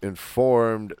was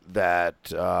informed that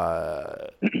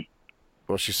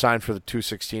she signed for the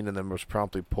 216 and then was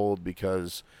promptly pulled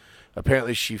because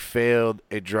apparently she failed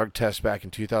a drug test back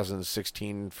in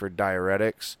 2016 for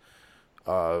diuretics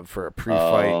for a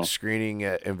pre-fight screening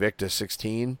at Invicta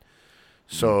 16.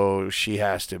 So she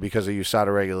has to, because of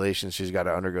USADA regulations, she's got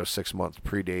to undergo 6 months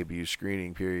pre-debut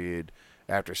screening period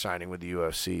after signing with the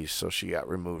UFC. So she got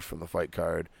removed from the fight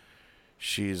card.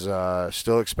 She's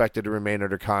still expected to remain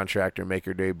under contract or make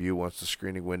her debut once the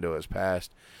screening window has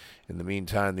passed. In the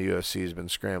meantime, the UFC has been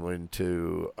scrambling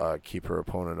to keep her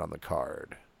opponent on the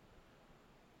card.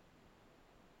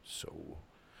 So,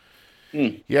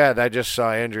 yeah, I just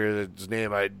saw Andrew's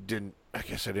name. I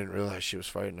guess I didn't realize she was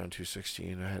fighting on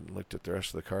 216. I hadn't looked at the rest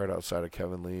of the card outside of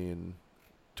Kevin Lee and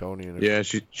Tony. Yeah,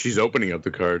 she's opening up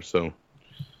the card, so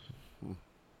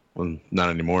well, not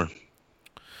anymore.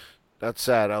 That's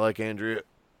sad. I like Andrea.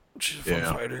 She's a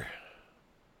fun fighter.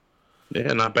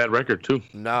 Yeah, not bad record too.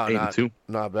 No,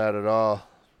 not bad at all.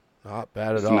 Not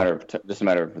bad at all. Just a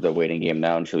matter of the waiting game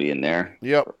now, and she'll be in there.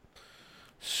 Yep.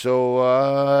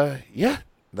 So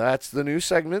that's the new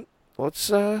segment. Let's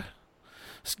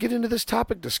get into this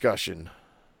topic discussion.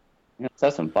 Let's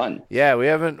have some fun. Yeah, we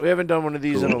haven't done one of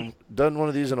these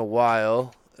in a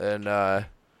while, and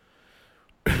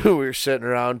we were sitting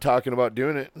around talking about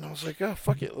doing it, and I was like, oh,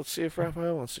 fuck it, let's see if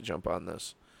Rafael wants to jump on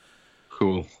this.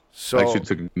 Cool. So I actually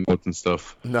took notes and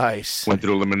stuff. Nice. Went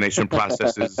through elimination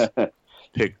processes.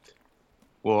 Picked.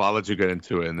 Well, I'll let you get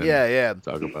into it and then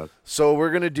talk about it. So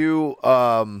we're gonna do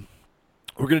our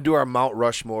Mount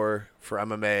Rushmore for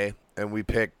MMA, and we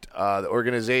picked the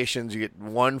organizations. You get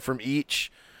one from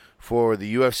each for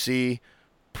the UFC,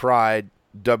 Pride,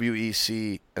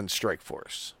 WEC, and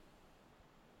Strikeforce.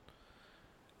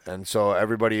 And so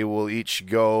everybody will each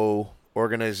go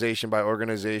organization by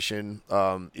organization.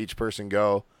 Each person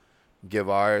go, give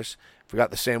ours. If we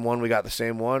got the same one, we got the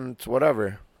same one. It's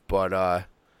whatever. But I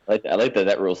like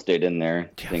that rule stayed in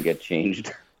there. Didn't get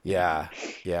changed. Yeah,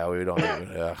 we don't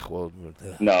even.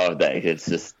 No, it's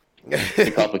just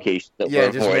the complication that we're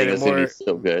avoiding is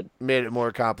so good. Made it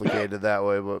more complicated that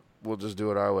way, but we'll just do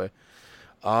it our way.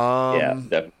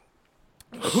 Definitely.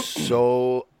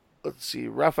 So let's see,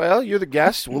 Rafael, you're the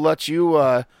guest. We'll let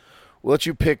you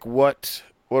pick what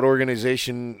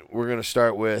organization we're going to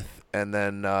start with, and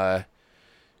then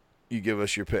you give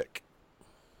us your pick.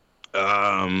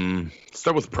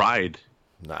 Start with Pride.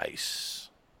 Nice.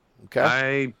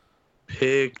 Okay.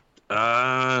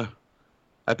 I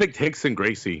picked Hickson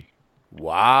Gracie.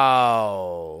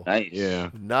 Wow. Nice.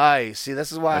 Yeah. Nice. See,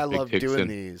 this is why I love Hickson. doing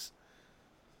these.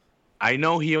 I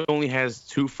know he only has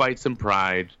 2 fights in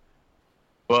Pride,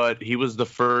 but he was the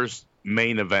first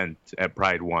main event at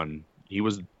Pride 1. He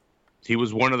was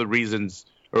one of the reasons,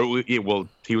 he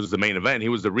was the main event. He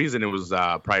was the reason it was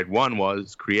Pride 1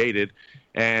 was created,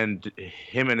 and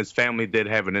him and his family did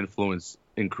have an influence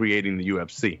in creating the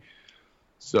UFC.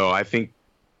 So I think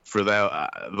for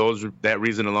that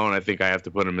reason alone, I think I have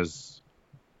to put him as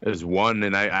one.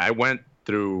 And I went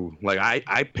through, like,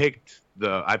 I picked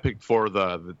 4 of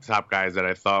the top guys that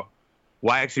I thought.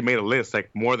 Well, I actually made a list, like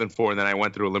more than 4, and then I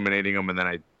went through eliminating them, and then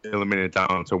I eliminated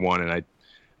down to 1, and I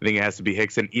think it has to be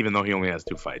Hickson, even though he only has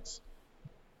 2 fights.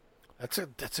 That's a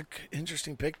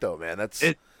interesting pick, though, man. That's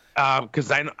it,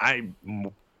 because I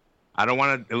don't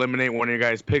want to eliminate one of your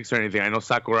guys' picks or anything. I know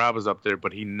Sakuraba's up there,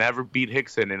 but he never beat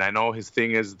Hickson, and I know his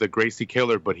thing is the Gracie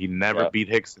Killer, but he never beat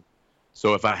Hickson.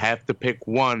 So if I have to pick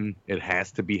one, it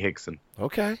has to be Hickson.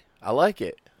 Okay, I like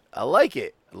it.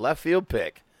 Left field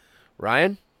pick,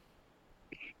 Ryan.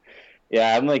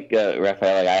 Yeah, I'm like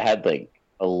Rafael. Like, I had like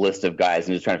a list of guys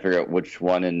and just trying to figure out which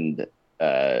one and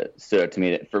stood out to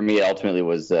me. For me, it ultimately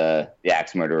was the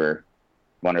Axe Murderer,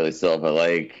 Wanderlei Silva.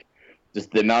 Like,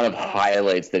 just the amount of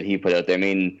highlights that he put out there. I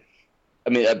mean,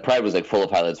 Pride was like full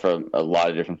of highlights from a lot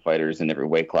of different fighters in every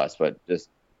weight class, but just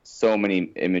so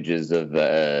many images of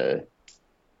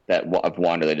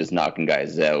Wanderlei just knocking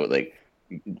guys out. Like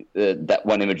that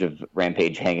one image of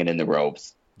Rampage hanging in the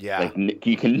ropes. Yeah, like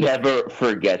you can never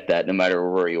forget that, no matter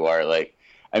where you are. Like,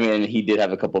 I mean, he did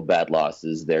have a couple bad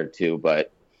losses there too,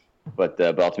 but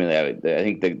ultimately, I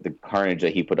think the carnage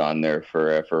that he put on there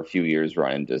for a few years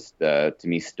running just to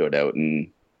me stood out, and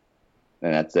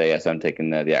that's yes, I'm taking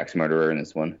the Axe Murderer in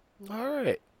this one. All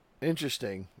right,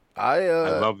 interesting. I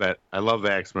love that. I love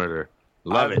the Axe Murderer.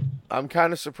 Love it. I'm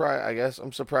kind of surprised. I guess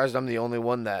I'm surprised I'm the only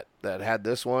one that had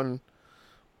this one,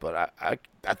 but I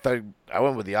thought I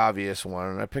went with the obvious one,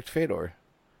 and I picked Fedor.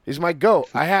 He's my GOAT.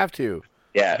 I have to.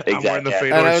 Yeah, exactly. I'm wearing the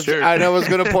Fedor shirt. I was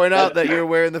going to point out that you're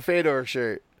wearing the Fedor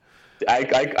shirt. I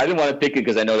didn't want to pick it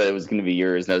because I know that it was going to be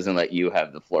yours, and I was going to let you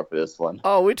have the floor for this one.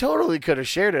 Oh, we totally could have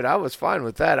shared it. I was fine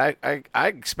with that. I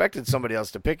expected somebody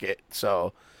else to pick it.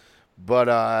 So,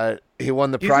 but he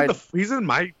won the Pride. He's in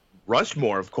my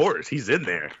Rushmore, of course. He's in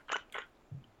there.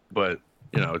 But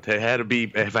it had to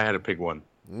be if I had to pick one.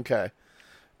 Okay.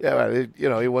 Yeah,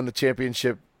 he won the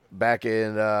championship back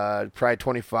in Pride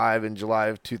 25 in July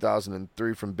of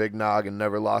 2003 from Big Nog and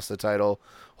never lost the title,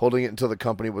 holding it until the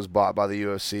company was bought by the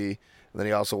UFC. And then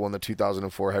he also won the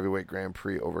 2004 Heavyweight Grand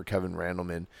Prix over Kevin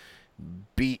Randleman.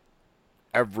 Beat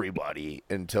everybody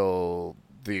until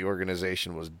the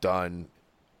organization was done.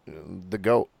 The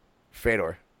GOAT,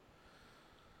 Fedor.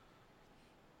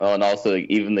 Oh, and also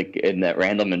even in that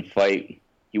Randleman fight,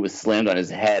 he was slammed on his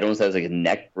head, almost has his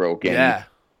neck broken. Yeah.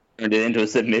 Turned it into a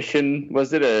submission,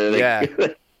 was it? Yeah.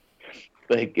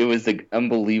 It was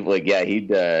unbelievable. He got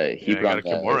a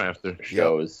Kimura after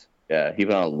shows. Yep. Yeah, he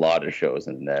put on a lot of shows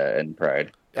in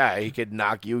Pride. Yeah, he could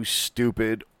knock you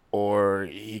stupid, or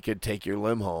he could take your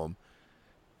limb home.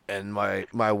 And my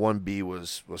 1B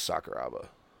was Sakuraba.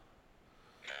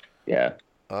 Yeah.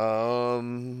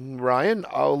 Ryan,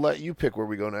 I'll let you pick where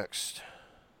we go next.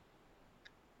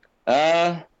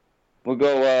 We'll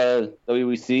go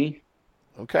WEC.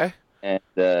 Okay. And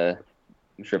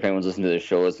I'm sure if anyone's listening to the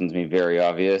show, it's going to be very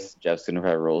obvious. Jeff's going to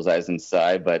probably roll his eyes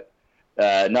inside, but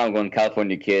no, I'm going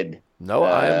California Kid. No,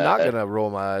 I am not going to roll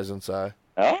my eyes inside.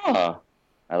 Oh,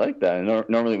 I like that.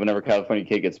 Normally, whenever California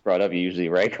Kid gets brought up, you usually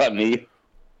rank on me.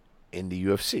 In the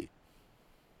UFC.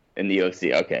 In the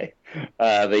UFC, okay.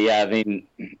 But yeah, I mean,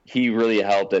 he really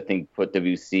helped, I think, put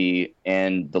WC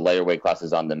and the lighter weight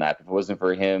classes on the map. If it wasn't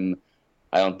for him,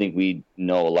 I don't think we'd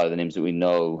know a lot of the names that we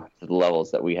know to the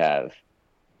levels that we have.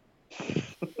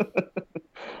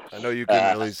 I know you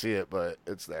couldn't really see it, but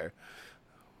it's there.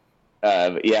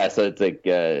 Yeah, so it's like,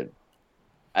 for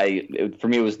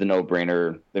me, it was the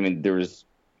no-brainer. I mean, there was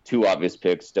two obvious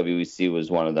picks. WEC was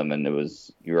one of them, and it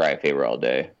was Uriah Faber all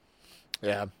day.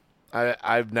 Yeah.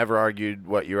 I've never argued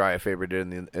what Uriah Faber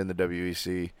did in the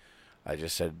WEC. I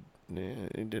just said he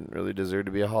didn't really deserve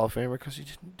to be a Hall of Famer because he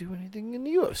didn't do anything in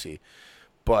the UFC.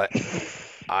 But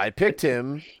I picked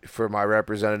him for my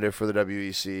representative for the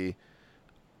WEC.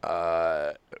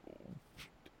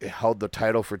 Held the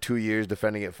title for 2 years,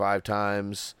 defending it 5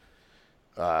 times.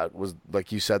 Was,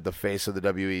 like you said, the face of the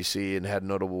WEC and had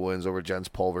notable wins over Jens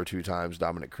Pulver 2 times,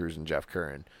 Dominic Cruz, and Jeff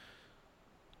Curran.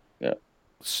 Yeah.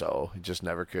 So he just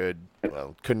never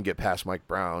couldn't get past Mike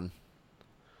Brown.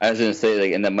 I was going to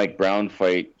say, in that Mike Brown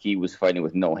fight, he was fighting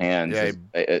with no hands. Yeah,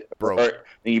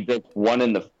 he broke one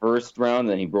in the first round,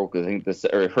 then he broke, hurt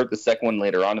the second one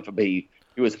later on. But he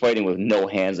was fighting with no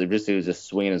hands. He was just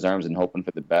swinging his arms and hoping for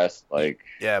the best.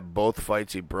 Yeah, both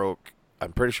fights he broke.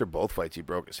 I'm pretty sure both fights he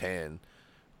broke his hand,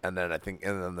 and then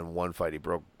one fight he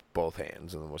broke both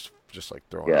hands, and then was just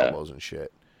throwing elbows and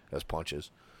shit as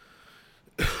punches.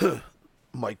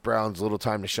 Mike Brown's little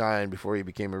time to shine before he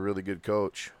became a really good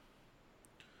coach.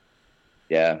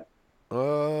 Yeah.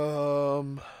 Go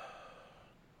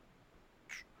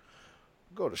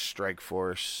to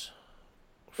Strikeforce.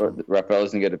 Rafael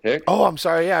doesn't get a pick? Oh, I'm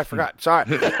sorry. Yeah, I forgot. Sorry.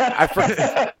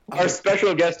 Our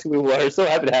special guest who we're so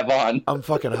happy to have on. I'm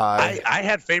fucking high. I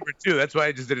had favorite too. That's why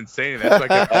I just didn't say anything. That's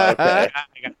why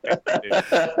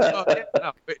I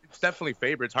got it's definitely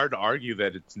Faber. It's hard to argue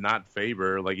that it's not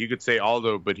Faber. You could say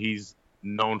Aldo, but he's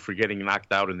known for getting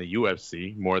knocked out in the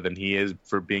UFC more than he is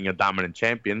for being a dominant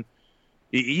champion.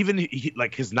 His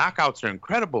knockouts are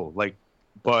incredible.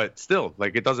 But still,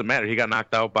 it doesn't matter. He got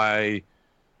knocked out by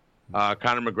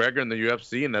Conor McGregor in the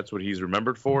UFC, and that's what he's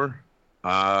remembered for.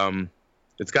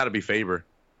 It's got to be Faber.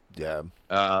 Yeah.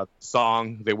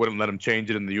 Song, they wouldn't let him change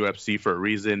it in the UFC for a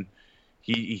reason.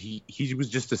 He was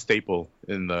just a staple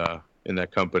in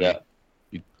that company. Yeah.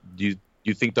 You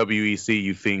think WEC,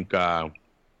 you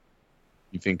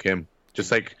think him. Just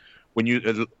like when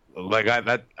you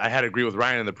I had to agree with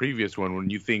Ryan in the previous one. When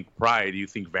you think Pride, you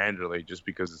think Vanderlei just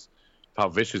because of how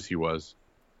vicious he was.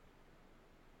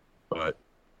 But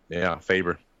yeah,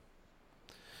 Faber.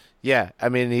 Yeah, I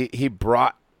mean he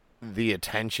brought the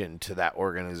attention to that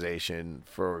organization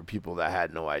for people that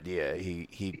had no idea.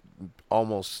 He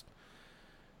almost,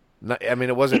 I mean,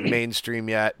 it wasn't mainstream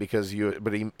yet because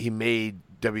but he made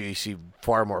WEC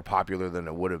far more popular than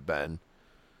it would have been.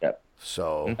 Yeah.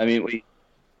 So I mean,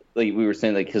 we were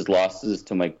saying his losses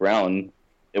to Mike Brown,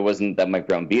 it wasn't that Mike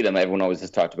Brown beat him. Everyone always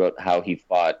just talked about how he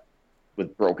fought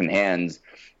with broken hands.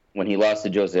 When he lost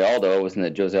to Jose Aldo, it wasn't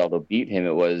that Jose Aldo beat him.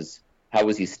 It was how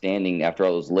was he standing after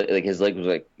all those his leg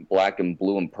was black and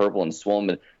blue and purple and swollen.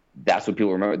 But that's what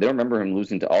people remember. They don't remember him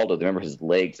losing to Aldo. They remember his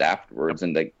legs afterwards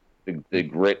and the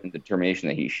grit and determination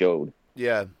that he showed.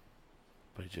 Yeah,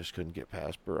 but he just couldn't get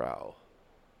past Barao.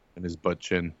 And his butt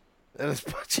chin.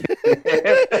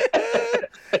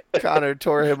 Connor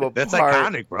tore him apart. That's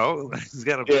iconic, bro. He's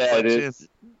got a butt chin.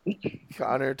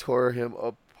 Connor tore him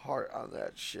apart on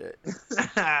that shit.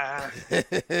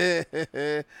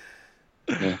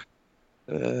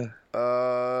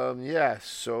 Yeah,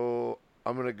 so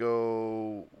I'm gonna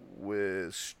go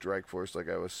with Strikeforce, like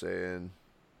I was saying,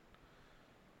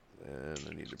 and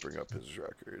I need to bring up his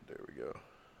record. There we go.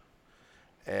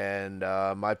 And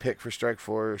my pick for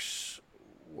Strikeforce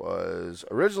was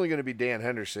originally going to be Dan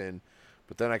Henderson,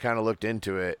 but then I kind of looked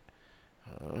into it.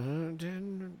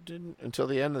 Didn't until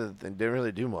the end of the thing. Didn't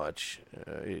really do much.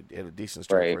 He had a decent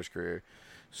Strikeforce career.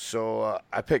 So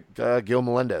I picked Gil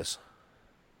Melendez.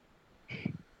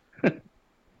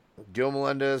 Gil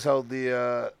Melendez held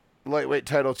the lightweight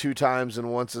title 2 times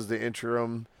and once as the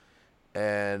interim,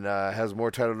 and has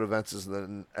more title defenses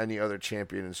than any other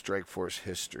champion in Strikeforce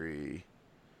history.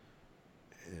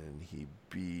 And he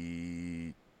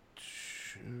beat...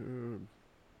 Damn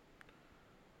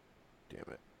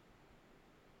it.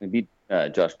 He beat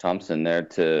Josh Thompson there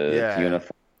to unify.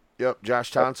 Yep,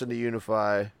 Josh Thompson to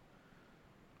unify.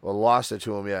 Well, lost it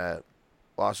to him,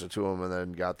 Lost it to him and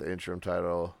then got the interim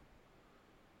title.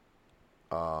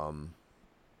 But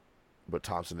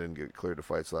Thompson didn't get cleared to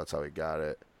fight, so that's how he got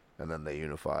it. And then they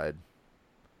unified.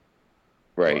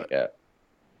 Right,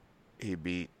 He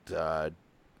beat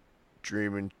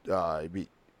Dreamin', he beat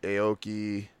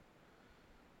Aoki,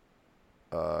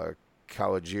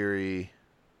 Kawajiri,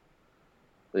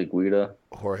 Guida,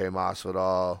 Jorge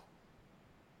Masvidal.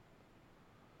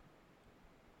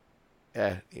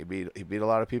 Yeah, he beat a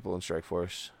lot of people in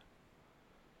Strikeforce.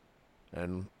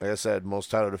 And like I said,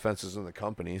 most title defenses in the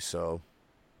company, so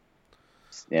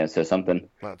yeah, it says something.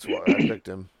 that's why I picked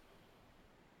him.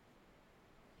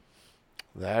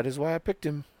 That is why I picked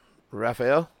him.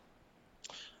 Rafael?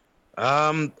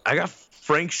 I got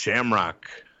Frank Shamrock.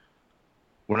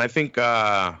 When I think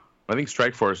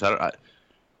Strikeforce,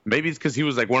 maybe it's because he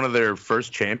was like one of their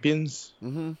first champions.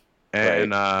 Mm-hmm.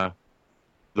 And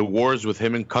the wars with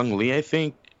him and Kung Lee, I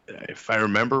think, if I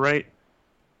remember right.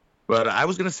 But I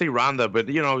was going to say Ronda, but,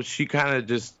 she kind of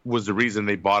just was the reason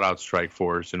they bought out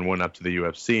Strikeforce and went up to the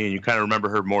UFC, and you kind of remember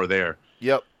her more there.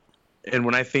 Yep. And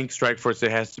when I think Strikeforce,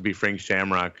 it has to be Frank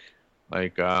Shamrock.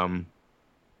 Like, I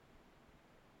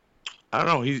don't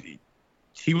know. He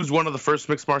was one of the first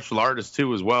mixed martial artists,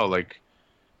 too, as well. Like,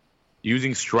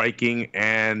 using striking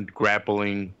and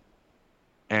grappling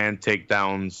and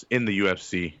takedowns in the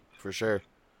UFC. For sure.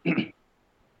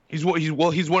 He's one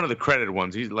of the credited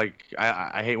ones. He's like,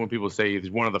 I hate when people say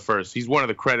he's one of the first. He's one of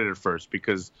the credited first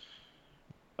because,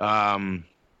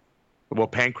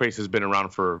 Pancrase has been around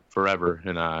for forever,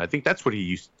 and I think that's what he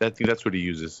used. I think that's what he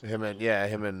uses. Him and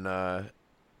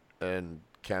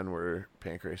Ken were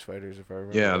Pancrase fighters, if I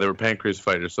remember. Yeah, they were Pancrase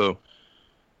fighters. So,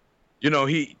 he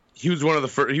was one of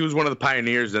the he was one of the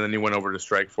pioneers, and then he went over to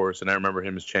Strikeforce, and I remember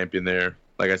him as champion there.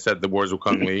 Like I said, the wars with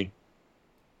Kung Lee.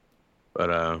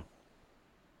 But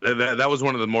that was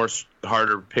one of the more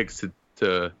harder picks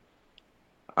to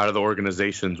out of the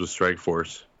organizations with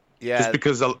Strikeforce. Yeah.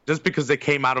 Just because they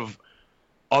came out of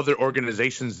other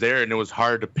organizations there, and it was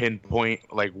hard to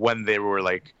pinpoint like when they were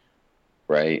like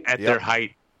at their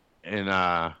height. And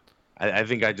I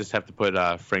think I just have to put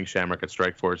Frank Shamrock at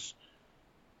Strikeforce.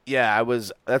 Yeah,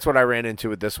 that's what I ran into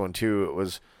with this one too. It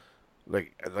was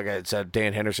like I had said,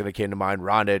 Dan Henderson had came to mind,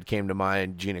 Ronda had came to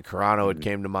mind, Gina Carano had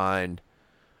came to mind.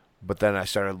 But then I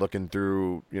started looking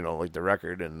through, like the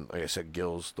record, and like I said,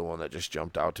 Gil's the one that just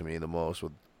jumped out to me the most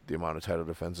with the amount of title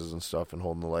defenses and stuff, and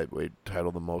holding the lightweight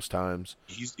title the most times.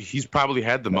 He's probably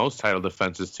had the most title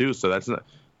defenses too, so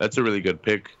that's a really good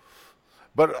pick.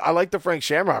 But I like the Frank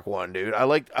Shamrock one, dude. I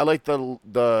like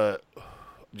the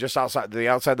just outside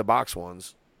the box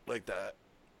ones like that.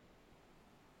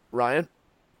 Ryan?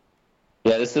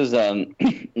 Yeah, this is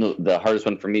the hardest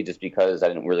one for me just because I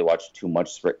didn't really watch too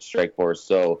much Strikeforce.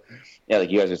 So, yeah, like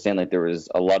you guys are saying, like there was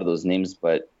a lot of those names,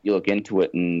 but you look into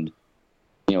it and,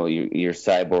 your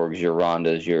Cyborgs, your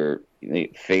Rondas, your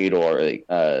Fedor,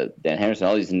 Dan Henderson,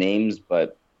 all these names,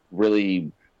 but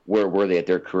really where were they at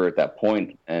their career at that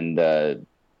point? And I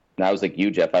was like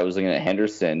you, Jeff. I was looking at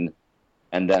Henderson,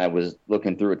 and then I was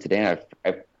looking through it today, and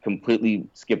I completely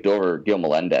skipped over Gil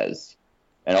Melendez.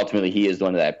 And ultimately, he is the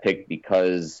one that I picked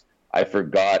because I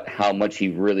forgot how much he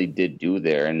really did do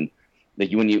there. And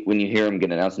like when you hear him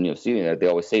get announced in UFC, they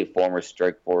always say former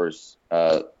Strikeforce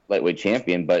lightweight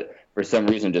champion, but for some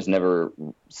reason, just never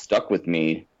stuck with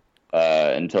me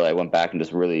until I went back and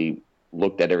just really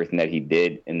looked at everything that he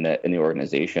did in the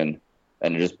organization,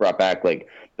 and it just brought back like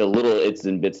the little its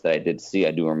and bits that I did see.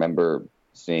 I do remember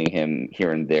seeing him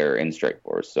here and there in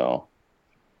Strikeforce. So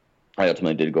I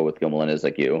ultimately did go with Gil Melendez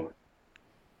like you.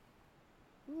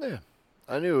 Yeah,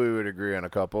 I knew we would agree on a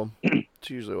couple. It's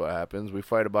usually what happens. We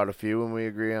fight about a few and we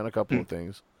agree on a couple of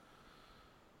things.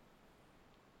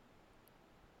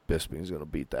 Bisping's going to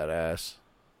beat that ass.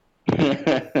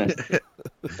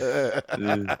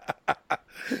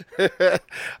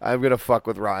 I'm going to fuck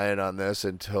with Ryan on this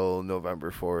until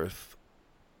November 4th.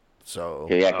 So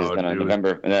yeah, because on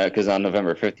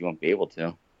November 5th you won't be able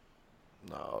to.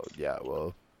 No, yeah,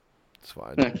 well, it's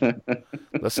fine.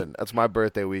 Listen, that's my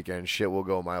birthday weekend. Shit will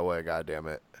go my way, goddamn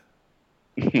it.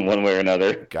 One way or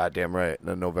another. Goddamn right. And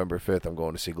then November 5th, I'm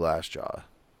going to see Glassjaw.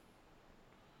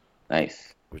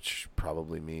 Nice. Which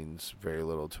probably means very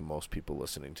little to most people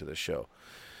listening to this show.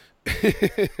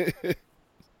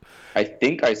 I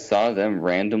think I saw them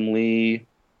randomly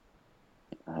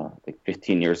like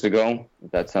 15 years ago,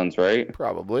 if that sounds right.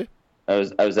 Probably. I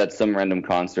was at some random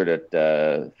concert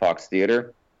at Fox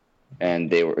Theater,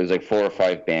 and it was like 4 or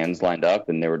 5 bands lined up,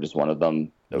 and they were just one of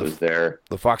them that was there.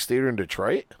 The Fox Theater in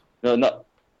Detroit? No.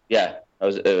 Yeah, I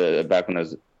was back when I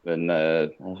was in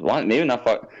maybe not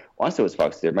Fox. I want to say it was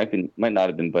Fox Theater. Might not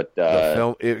have been, but the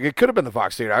film. It could have been the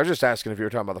Fox Theater. I was just asking if you were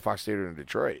talking about the Fox Theater in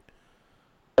Detroit.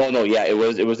 Oh no, yeah, it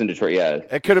was in Detroit. Yeah,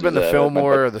 it could have been the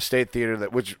Fillmore or the State Theater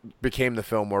which became the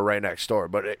Fillmore right next door.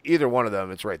 But either one of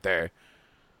them, it's right there,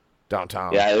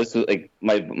 downtown. Yeah, this was like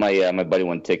my buddy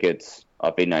won tickets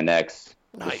off 89X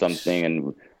or something,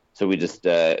 and so we just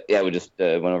went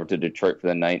over to Detroit for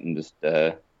the night and just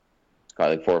got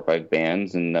like 4 or 5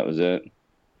 bands, and that was it.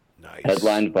 Nice.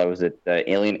 Headlined by, was it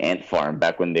Alien Ant Farm,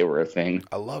 back when they were a thing.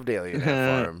 I loved Alien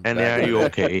Ant Farm. And are you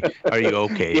okay? Are you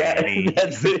okay? Yeah,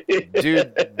 that's it.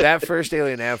 Dude, that first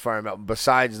Alien Ant Farm album,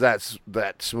 besides that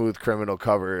Smooth Criminal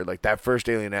cover, like that first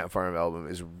Alien Ant Farm album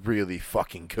is really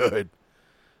fucking good.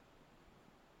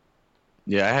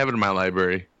 Yeah, I have it in my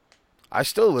library. I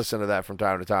still listen to that from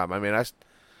time to time. I mean,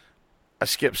 I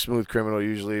skip Smooth Criminal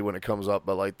usually when it comes up,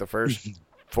 but like the first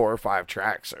 4 or 5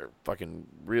 tracks are fucking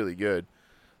really good.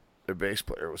 Their bass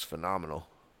player was phenomenal.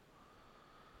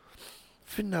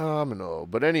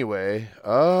 But anyway,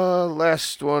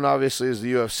 last one obviously is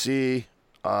the UFC.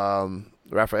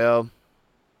 Rafael.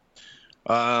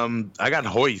 I got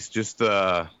Hoist, just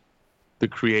the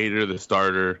creator, the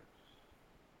starter,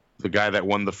 the guy that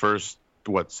won the first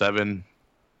 7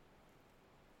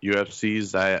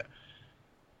 UFCs.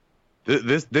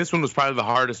 This one was probably the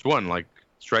hardest one. Like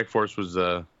Strikeforce was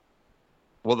the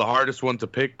hardest one to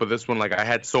pick, but this one, like, I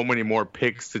had so many more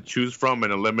picks to choose from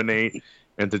and eliminate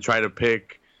and to try to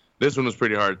pick. This one was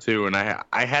pretty hard too, and I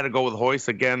had to go with Hoist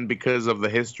again because of the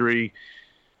history.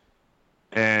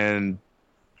 And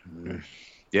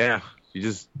yeah,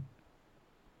 the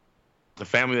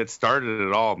family that started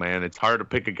it all, man. It's hard to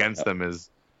pick against them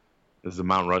as the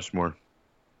Mount Rushmore.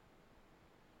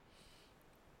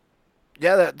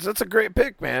 Yeah, that's a great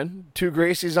pick, man. 2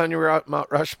 Gracies on your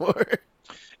Mount Rushmore.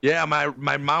 Yeah,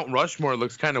 my Mount Rushmore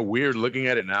looks kind of weird looking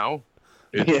at it now.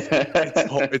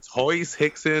 It's Hoist,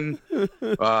 Hickson,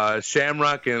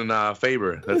 Shamrock, and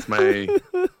Faber. That's my.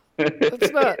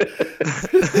 That's not.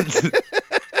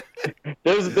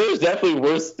 There's definitely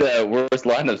worse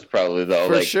lineups probably though.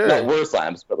 For like, sure. Not worse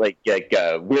lineups, but like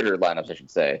weirder lineups, I should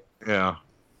say. Yeah.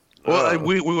 Well,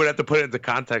 we would have to put it into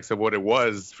context of what it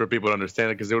was for people to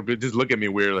understand it, because they would just look at me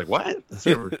weird, like, what?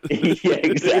 Yeah,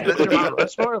 exactly. Mount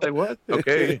Rushmore? Like, what?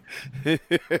 Okay.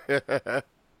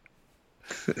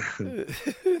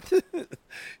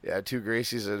 Yeah, 2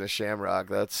 Gracies and a Shamrock.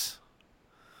 That's.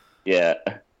 Yeah.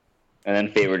 And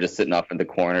then Faber just sitting off in the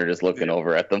corner, just looking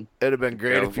over at them. It'd have been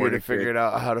great if you would have figured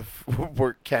out how to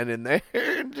work Ken in there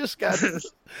and just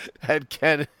had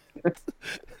Ken.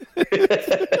 2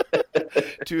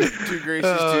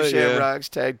 Gracies, 2 Shamrocks,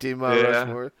 tag team Mount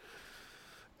Rushmore.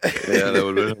 Yeah, that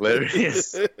would have been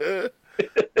hilarious.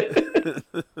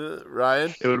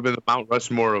 Ryan? It would have been the Mount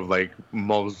Rushmore of like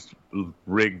most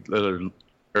rigged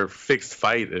or fixed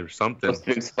fight or something.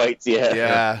 Fixed fights, yeah.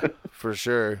 Yeah, for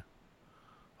sure.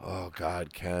 Oh,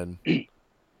 God, Ken.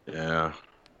 Yeah.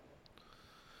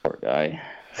 Poor guy.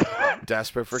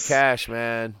 Desperate for cash,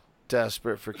 man.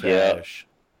 Desperate for cash.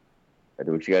 Gotta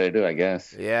do what you gotta do, I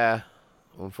guess. Yeah,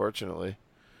 unfortunately.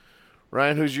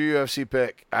 Ryan, who's your UFC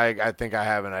pick? I think I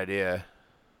have an idea.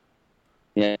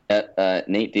 Yeah,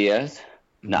 Nate Diaz.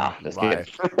 Nah, that's good.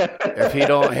 If he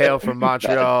don't hail from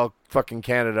Montreal, fucking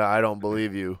Canada, I don't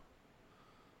believe you.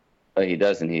 But he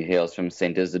doesn't. He hails from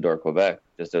Saint Isidore, Quebec,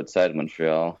 just outside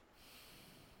Montreal.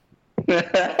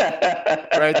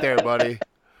 Right there, buddy.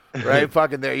 Right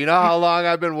fucking there. You know how long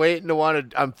I've been waiting to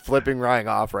want to... I'm flipping Ryan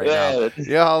off right now.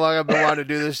 You know how long I've been wanting to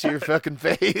do this to your fucking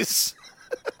face?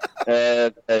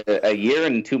 A year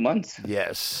and 2 months.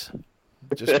 Yes.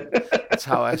 Just that's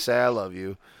how I say I love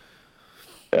you.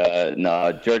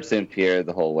 No, George St. Pierre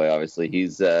the whole way. Obviously,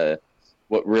 he's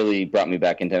what really brought me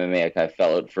back into MMA. I kind of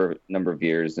fell out for a number of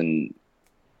years, and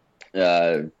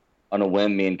on a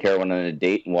whim, me and Kara went on a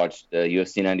date and watched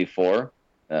UFC 94,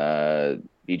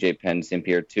 BJ Penn St.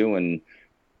 Pierre 2, and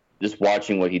just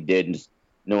watching what he did, and just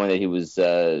knowing that he was,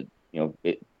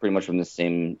 pretty much from the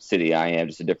same city I am,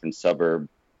 just a different suburb,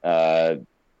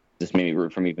 just made me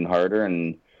root for him even harder,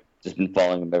 and just been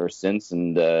following him ever since.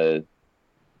 And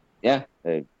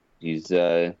he's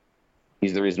the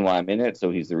reason why I'm in it. So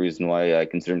he's the reason why I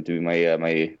consider him to be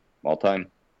my all time.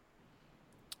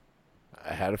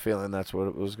 I had a feeling that's what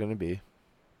it was going to be.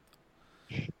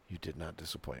 You did not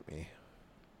disappoint me.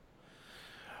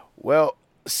 Well,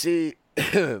 see,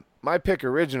 my pick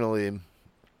originally,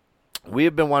 we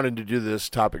have been wanting to do this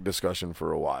topic discussion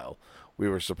for a while. We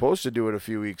were supposed to do it a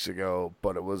few weeks ago,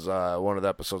 but it was one of the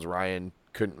episodes Ryan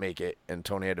couldn't make it, and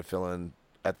Tony had to fill in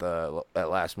at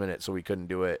last minute, so we couldn't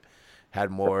do it.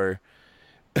 Had more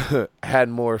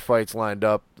fights lined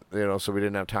up, so we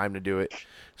didn't have time to do it.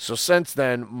 So since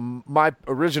then, my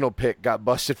original pick got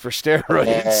busted for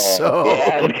steroids, so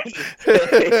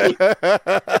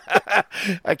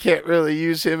I can't really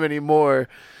use him anymore.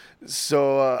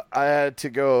 So I had to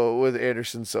go with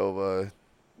Anderson Silva,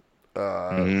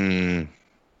 even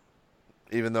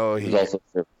though he was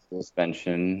also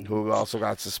suspension, who also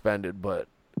got suspended. But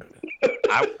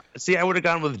I would have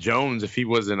gone with Jones if he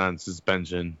wasn't on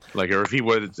suspension, or if he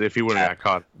wouldn't have got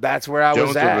caught. That's where I was at.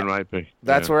 Jones would have been my pick.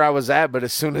 That's where I was at. But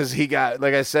as soon as he got,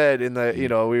 like I said, in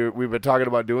the we've been talking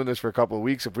about doing this for a couple of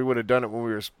weeks. If we would have done it when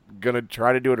we were gonna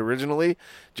try to do it originally,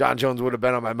 John Jones would have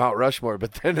been on my Mount Rushmore.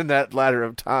 But then in that ladder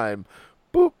of time,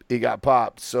 boop, he got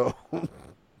popped. So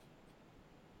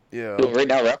yeah. So right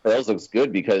now, Rafael's looks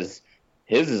good because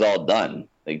his is all done.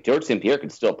 Like George St. Pierre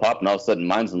could still pop, and all of a sudden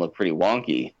mine's gonna look pretty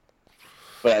wonky.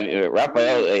 But I mean,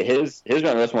 Rafael, his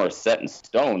Mount Rushmore is set in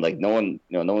stone. Like no one's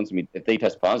gonna be, if they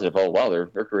test positive, oh wow, their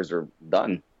careers are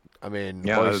done. I mean,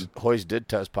 Hoyce did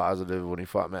test positive when he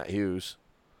fought Matt Hughes.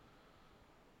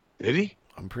 Did he?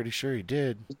 I'm pretty sure he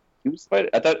did. He was fight.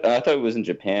 I thought it was in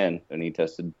Japan when he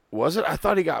tested. Was it? I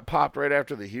thought he got popped right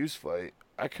after the Hughes fight.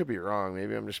 I could be wrong.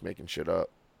 Maybe I'm just making shit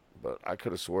up. But I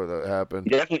could have swore that happened.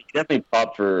 He definitely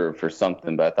popped for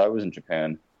something, but I thought it was in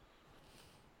Japan.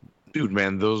 Dude,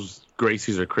 man, those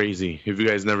Gracies are crazy. Have you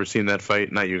guys never seen that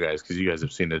fight? Not you guys, because you guys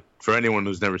have seen it. For anyone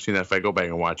who's never seen that fight, go back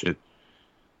and watch it.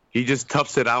 He just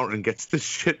toughs it out and gets the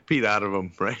shit beat out of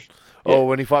him, right? Oh,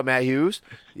 when he fought Matt Hughes?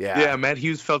 Yeah. Yeah, Matt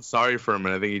Hughes felt sorry for him,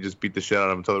 and I think he just beat the shit out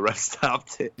of him until the rest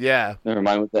stopped it. Yeah. Never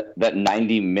mind with that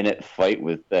 90-minute fight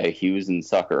with Hughes and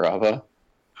Sakuraba.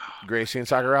 Gracie and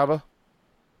Sakuraba?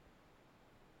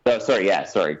 Oh, sorry, yeah.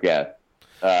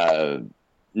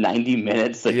 90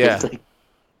 minutes? Yeah. It's like,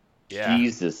 yeah.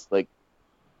 Jesus, like.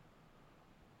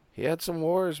 He had some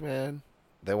wars, man.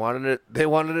 They wanted it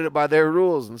by their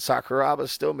rules, and Sakuraba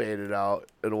still made it out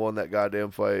and won that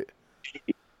goddamn fight.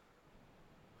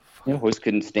 Yeah, Hoyce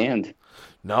couldn't stand.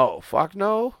 No, fuck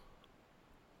no.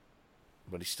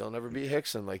 But he still never beat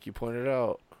Hickson, like you pointed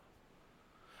out.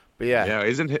 But yeah. Yeah,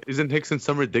 isn't Hickson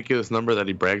some ridiculous number that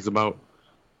he brags about?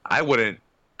 I wouldn't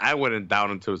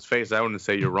doubt him to his face. I wouldn't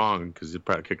say you're wrong because he'd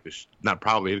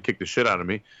probably he'd kick the shit out of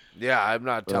me. Yeah, I'm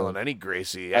not telling any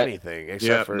Gracie anything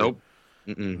except for nope.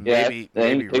 Maybe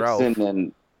Ralph.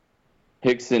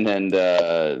 Hickson and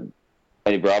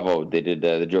Eddie Bravo, they did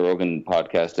the Joe Rogan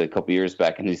podcast a couple years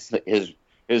back, and his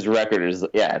record is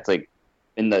it's like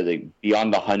in the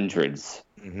beyond the hundreds.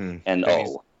 Mm-hmm. And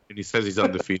he says he's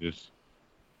undefeated.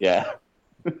 Yeah.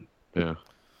 Yeah.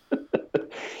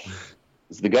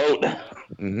 He's the GOAT.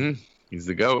 Mm-hmm. He's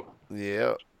the GOAT.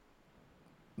 Yeah.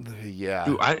 Yeah.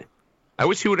 Dude, I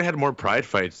wish he would have had more pride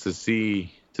fights to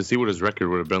see what his record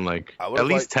would have been like. At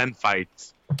least 10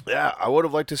 fights. Yeah, I would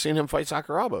have liked to seen him fight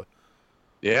Sakuraba.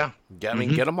 Yeah. Get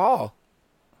them all.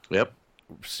 Yep.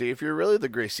 See if you're really the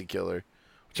Gracie killer.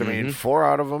 Which, I mean, 4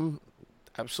 out of them,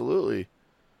 absolutely.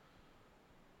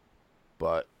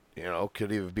 But,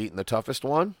 could he have beaten the toughest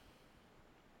one?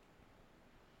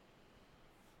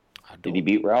 Did he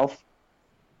beat Ralph?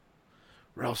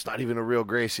 Ralph's not even a real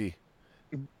Gracie.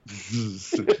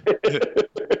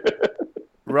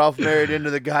 Ralph married into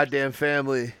the goddamn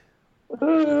family.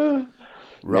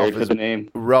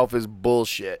 Ralph is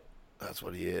bullshit. That's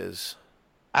what he is.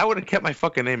 I would have kept my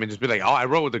fucking name and just be like, oh, I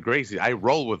roll with the Gracie. I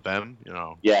roll with them,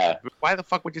 Yeah. Why the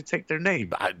fuck would you take their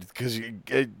name? Because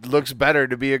it looks better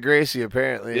to be a Gracie,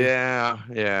 apparently.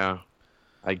 Yeah.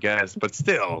 I guess, but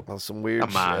still. On some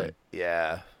weird shit.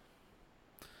 Yeah.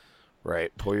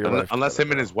 Right. Pull your life Unless together,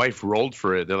 him and bro. his wife rolled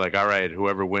for it. They're like, all right,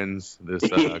 whoever wins this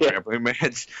grappling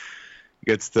match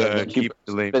gets to keep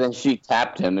the name. But then she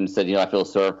tapped him and said, I feel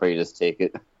sorry for you, just take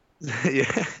it.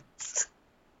 Yeah.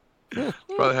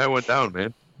 Probably how it went down,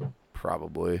 man.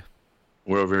 Probably.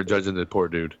 We're over here judging the poor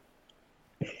dude.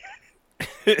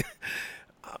 I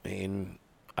mean,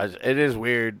 it is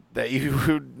weird that you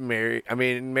would marry. I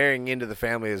mean, marrying into the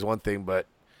family is one thing, but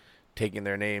taking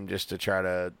their name just to try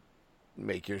to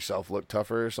make yourself look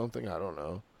tougher or something, I don't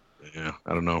know. Yeah,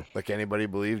 I don't know. Like anybody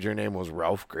believed your name was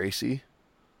Ralph Gracie?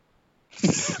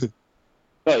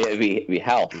 Oh yeah, it'd be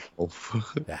Half.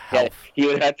 The Yeah, Half. he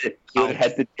would have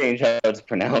to change how it's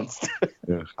pronounced.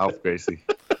 Yeah, Alf Gracie.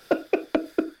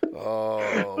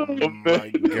 Oh my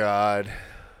God.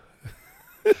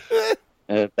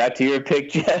 Back to your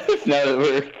pick, Jeff. Now that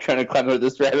we're trying to climb out of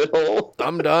this rabbit hole.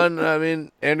 I'm done. I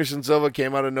mean, Anderson Silva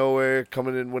came out of nowhere.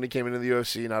 When he came into the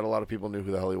UFC, not a lot of people knew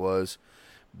who the hell he was.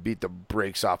 Beat the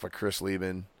brakes off of Chris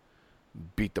Lieben.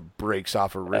 Beat the brakes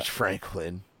off of Rich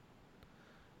Franklin.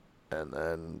 And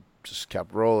then just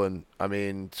kept rolling. I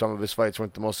mean, some of his fights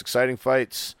weren't the most exciting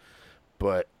fights,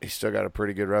 but he still got a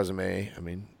pretty good resume. I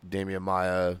mean, Damian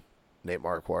Maia, Nate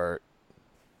Marquardt.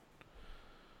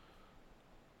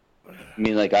 I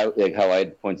mean, like how I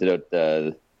pointed out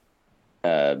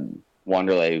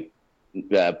Wanderlei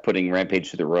putting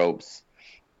Rampage to the ropes.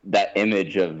 That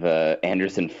image of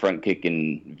Anderson front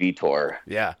kicking Vitor.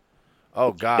 Yeah.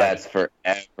 Oh, God. That's forever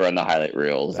on the highlight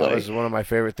reels. That was one of my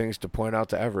favorite things to point out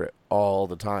to Everett all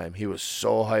the time. He was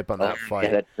so hype on that fight.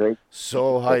 Yeah, that's great.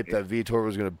 So hyped that Vitor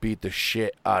was going to beat the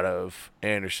shit out of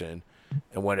Anderson.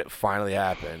 And when it finally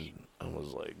happened, I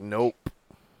was like, nope.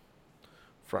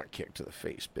 Front kick to the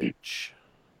face, bitch.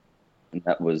 And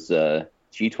that was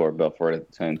Cheetor Belfort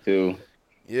at the time, too.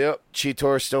 Yep.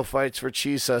 Cheetor still fights for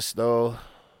Jesus, though.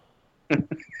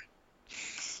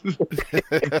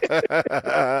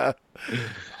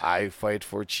 I fight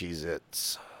for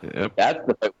Cheez-Its. Yep. That's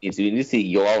the fight we need to. We need to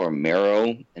see Yoel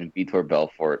Romero and Vitor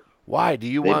Belfort. Why? Do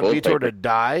you They want both Vitor fight to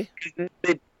die?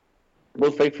 They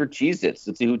both fight for Cheez-Its.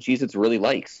 Let's see who Cheez-Its really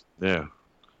likes. Yeah.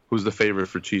 Who's the favorite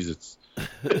for Cheez-Its?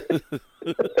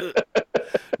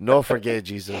 No forget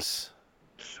Jesus.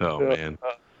 Oh, man.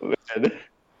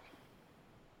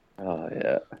 Oh,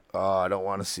 yeah. Oh, I don't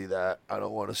want to see that. I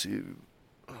don't want to see it.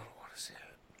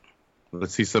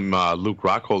 Let's see some Luke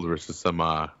Rockhold versus some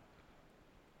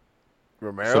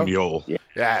Romero? Yoel. Yeah,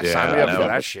 Yeah, sign me up that for one.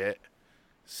 that shit.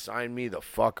 Sign me the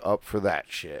fuck up for that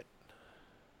shit.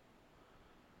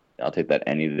 I'll take that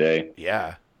any day.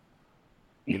 Yeah.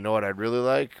 You know what I'd really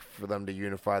like? For them to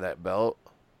unify that belt.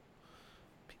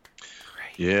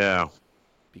 Yeah.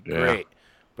 Be Yeah. great.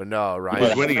 But no, Who's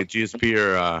Ryan. winning it, GSP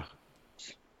or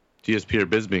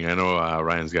Bisping? I know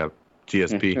Ryan's got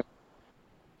GSP.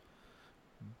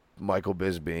 Michael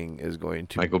Bisping is going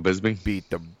to Michael Bisping? beat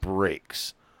the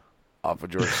brakes off of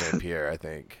George St. Pierre, I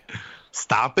think.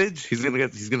 Stoppage? He's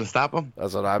gonna stop him?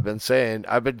 That's what I've been saying.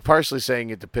 I've been partially saying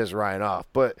it to piss Ryan off.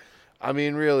 But, I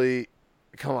mean, really,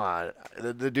 come on.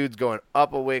 The dude's going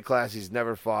up a weight class he's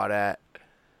never fought at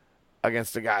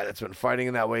against a guy that's been fighting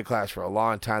in that weight class for a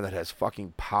long time that has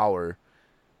fucking power.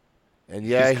 And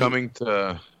yeah, He's coming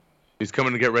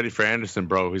to get ready for Anderson,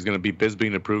 bro. He's gonna beat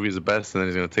Bisping to prove he's the best, and then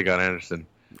he's gonna take out Anderson.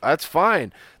 that's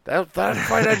fine. That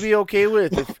fight I'd be okay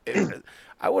with. If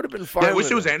I would have been fine. Yeah, I wish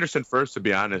with it was Anderson first, to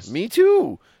be honest. Me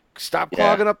too. Stop Yeah.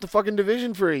 clogging up the fucking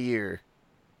division for a year.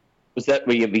 Was that?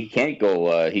 But he can't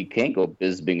go. He can't go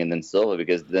Bisping and then Silva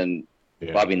because then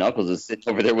Yeah. Bobby Knuckles is sitting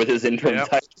over there with his interim Yep.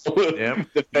 title, Yep.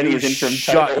 defending You his interim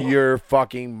shut title. your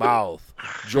fucking mouth.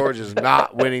 George is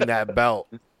not winning that belt.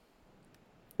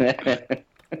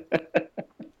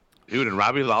 Dude, and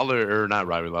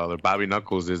Bobby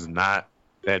Knuckles is not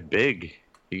that big.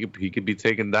 He could be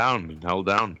taken down and held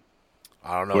down.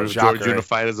 I don't know. What if George Jacare,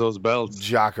 unified as those belts?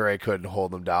 Jacare couldn't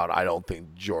hold him down. I don't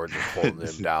think George is holding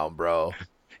him down, bro.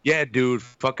 Yeah, dude,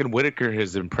 fucking Whitaker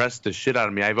has impressed the shit out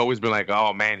of me. I've always been like,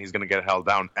 oh man, he's gonna get held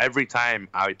down. Every time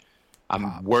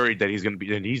I'm worried that he's gonna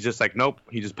be, and he's just like, nope.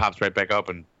 He just pops right back up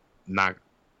and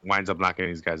winds up knocking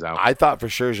these guys out. I thought for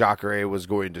sure Jacare was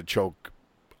going to choke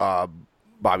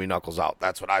Bobby Knuckles out.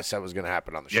 That's what I said was going to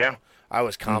happen on the show. Yeah. I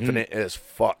was confident as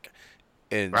fuck.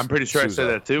 I'm pretty sure Souza. I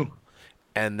said that too.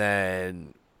 And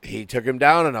then he took him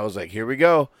down, and I was like, here we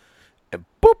go. And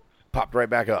boop, popped right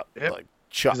back up. Yep. Like,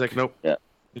 chuck. He's like, nope. Yeah.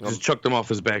 He just chucked him off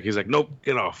his back. He's like, nope,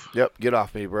 get off. Yep, get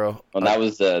off me, bro. Well, that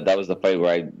was the fight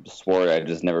where I swore I'd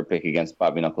just never pick against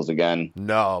Bobby Knuckles again.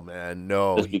 No, man,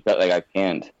 no. Just because I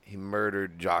can't. He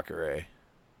murdered Jacare.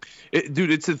 Dude,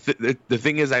 the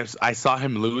thing is, I saw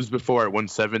him lose before at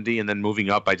 170, and then moving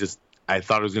up, I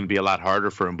thought it was going to be a lot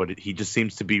harder for him, but he just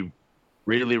seems to be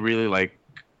really, really like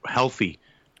healthy,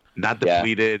 not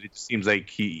depleted. It seems like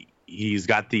he's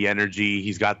got the energy,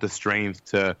 he's got the strength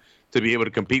to be able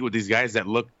to compete with these guys that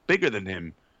look bigger than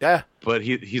him. Yeah. But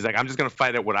he's like, I'm just gonna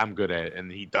fight at what I'm good at, and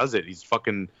he does it. He's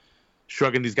fucking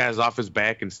shrugging these guys off his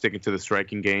back and sticking to the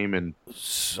striking game and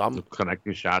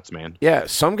connecting shots, man. Yeah,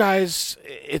 some guys,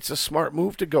 it's a smart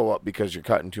move to go up because you're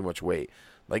cutting too much weight.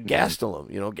 Like Gastelum,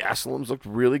 Gastelum's looked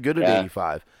really good at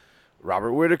 85.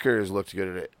 Robert Whitaker's looked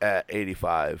good at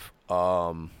 85.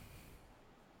 Some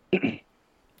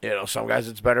guys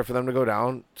it's better for them to go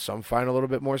down. Some find a little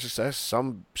bit more success.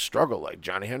 Some struggle, like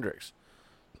Johnny Hendricks.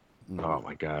 Oh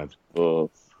my God.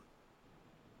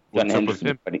 Johnny Hendricks,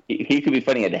 he could be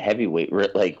fighting at a heavyweight,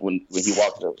 like when he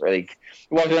walks around. Like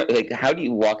how do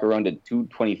you walk around at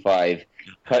 225,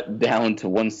 cut down to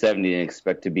 170, and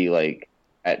expect to be like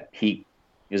at peak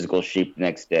physical shape the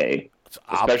next day?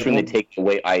 Especially when they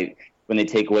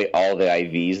take away all the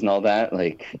IVs and all that,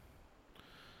 like.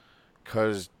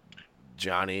 Because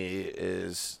Johnny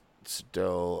is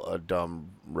still a dumb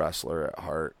wrestler at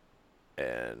heart,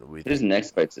 and his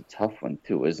next fight's a tough one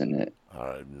too, isn't it?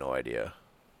 I have no idea.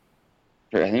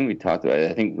 I think we talked about it.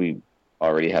 I think we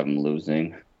already have him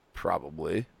losing.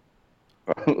 Probably.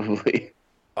 Probably.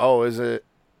 Oh, is it?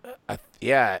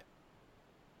 Yeah.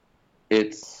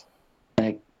 It's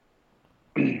like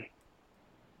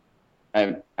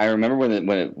I remember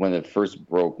when it first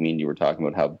broke. Me and you were talking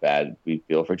about how bad we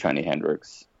feel for Johnny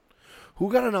Hendricks.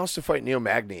 Who got announced to fight Neil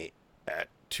Magny at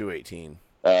 218?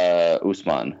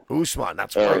 Usman.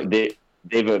 That's right.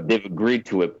 They've agreed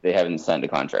to it. But they haven't signed a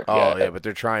contract yet. Oh yeah, but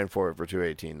they're trying for it for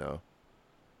 218 though.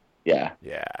 Yeah.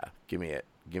 Yeah. Give me it.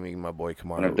 Give me my boy Kamaru.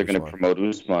 I wonder if they're going to promote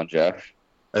Usman, Jeff.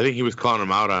 I think he was calling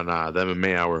him out on the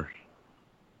MMA Hour.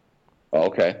 Oh,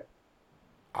 okay.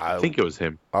 I think it was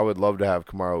him. I would love to have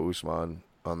Kamaru Usman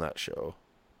on that show.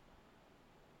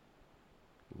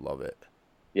 Love it.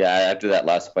 Yeah, after that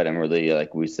last fight, I'm really,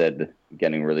 like we said,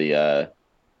 getting really, I'm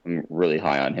really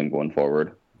high on him going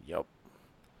forward.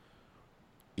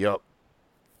 Yep.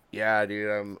 Yeah,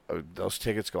 dude. Those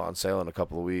tickets go on sale in a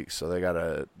couple of weeks, so they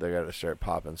gotta start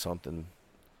popping something.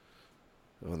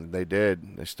 When they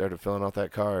did, they started filling out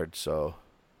that card. So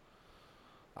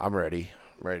I'm ready.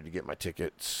 I'm ready to get my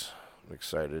tickets. I'm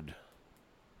excited.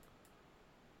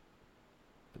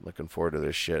 Been looking forward to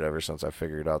this shit ever since I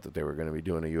figured out that they were going to be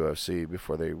doing a UFC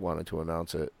before they wanted to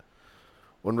announce it.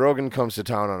 When Rogan comes to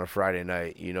town on a Friday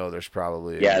night, there's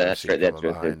probably a UFC coming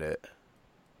behind it.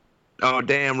 Oh,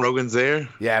 damn, Rogan's there?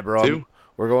 Yeah, bro. Too?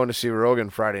 We're going to see Rogan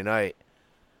Friday night.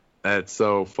 That's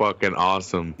so fucking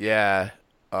awesome. Yeah.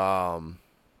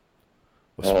 Borgina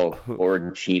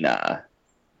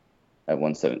at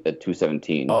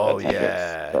 217. Oh,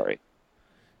 yeah. Sorry.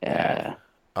 Yeah.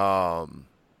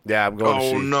 Yeah, I'm going to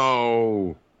see.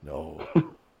 Oh, no.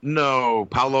 No.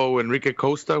 Paulo Enrique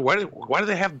Costa? Why do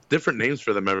they have different names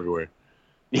for them everywhere?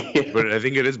 But I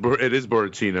think it is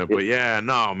Borgina. But yeah,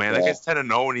 no, man. That guy's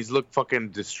 10-0 and he's looked fucking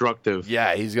destructive.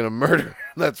 Yeah, he's going to murder.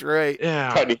 That's right.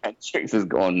 Yeah. Johnny Hendricks is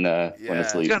going to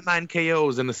sleep. He's got 9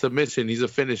 KOs and a submission. He's a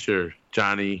finisher,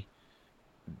 Johnny.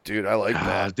 Dude, I like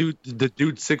that. The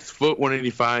dude's 6 foot,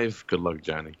 185. Good luck,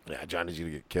 Johnny. Yeah, Johnny's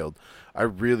going to get killed. I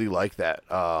really like that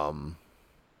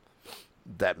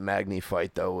that Magny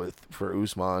fight, though, for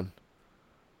Usman.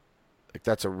 Like,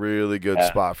 that's a really good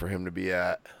spot for him to be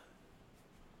at.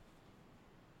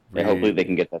 Yeah, hopefully they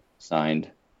can get that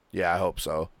signed. Yeah, I hope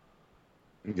so.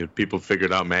 People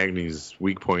figured out Magny's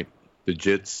weak point, the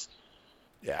jits.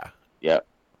 Yeah. Yeah.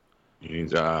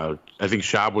 I think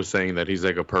Shab was saying that he's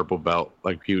like a purple belt.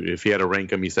 Like if he had to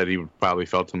rank him, he said he would probably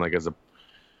felt him like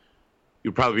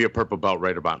he'd probably be a purple belt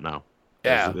right about now.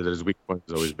 Yeah. His weak point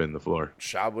has always been the floor.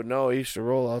 Shab would know. He used to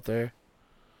roll out there.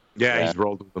 Yeah, he's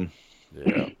rolled with them.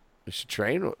 Yeah. He should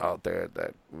train out there at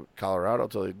that Colorado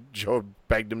until Joe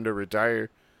begged him to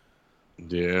retire.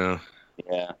 Yeah.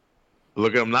 Yeah.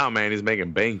 Look at him now, man. He's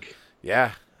making bank.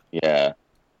 Yeah. Yeah.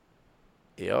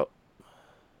 Yep.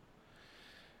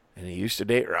 And he used to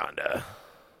date Rhonda.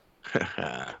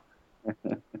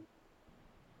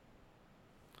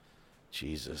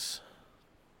 Jesus.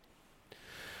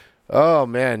 Oh,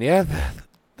 man. Yeah,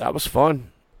 that was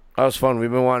fun. That was fun.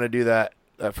 We've been wanting to do that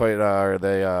fight, or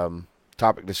the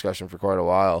topic discussion for quite a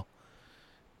while.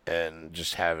 And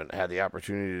just haven't had the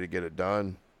opportunity to get it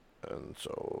done. And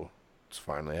so it's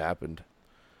finally happened.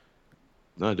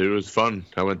 No, dude, it was fun.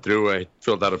 I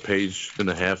filled out a page and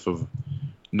a half of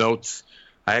notes.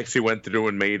 I actually went through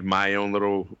and made my own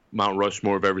little Mount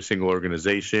Rushmore of every single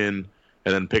organization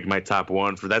and then picked my top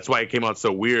one. That's why it came out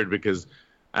so weird, because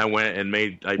I went and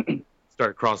I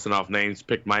started crossing off names,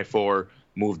 picked my 4,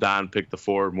 moved on, picked the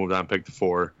 4, moved on, picked the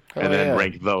 4, and then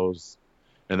ranked those.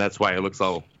 and that's why it looks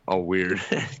all weird.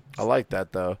 I like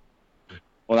that though.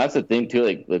 Well, that's the thing too.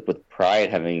 Like with Pride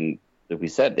having, like we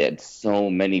said, they had so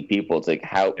many people. It's like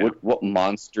what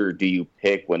monster do you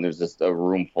pick when there's just a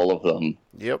room full of them?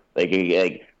 Yep. Like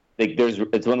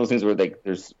it's one of those things where like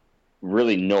there's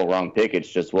really no wrong pick. It's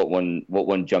just what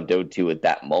one jumped out to at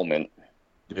that moment.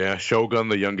 Yeah, Shogun,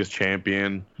 the youngest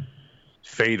champion,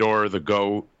 Fedor, the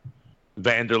GOAT,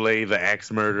 Vanderlei, the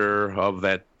axe murderer of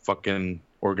that fucking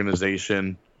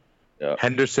organization. Yeah.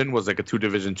 Henderson was like a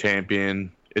 2-division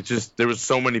champion. It's just there was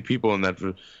so many people in that,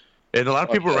 and a lot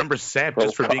of people remember Sap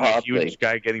just for being a huge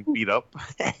guy getting beat up.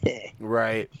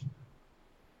 Right.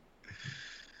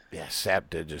 Yeah, Sap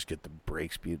did just get the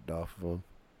brakes beaten off of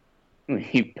him.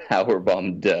 He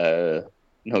powerbombed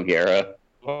Nogueira.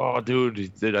 Oh, dude,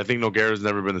 I think Nogueira's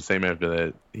never been the same after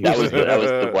that. That was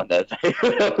the one that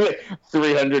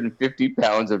 350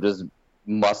 pounds of just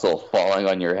muscle falling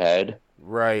on your head.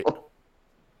 Right.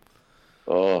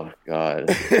 Oh God.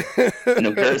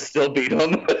 Nogueira still beat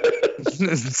him.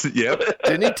 Yep.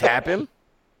 Didn't he tap him?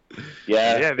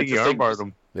 Yeah, I think he armbarred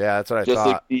him. Yeah, that's what I just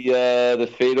thought. Just like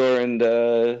the Fedor and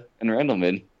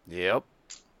Randleman. Yep.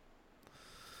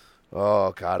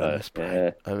 Oh God, I miss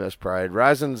Pride. I miss Pride.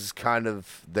 Risen's kind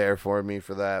of there for me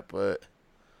for that, but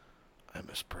I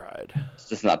miss Pride. It's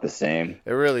just not the same.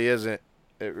 It really isn't.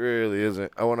 It really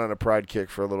isn't. I went on a Pride kick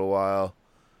for a little while,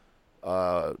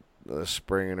 the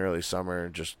spring and early summer,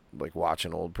 just like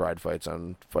watching old Pride fights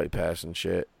on Fight Pass and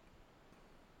shit.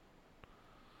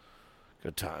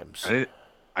 Good times.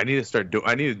 I need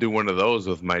to do one of those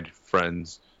with my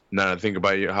friends. Now I think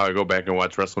about how I go back and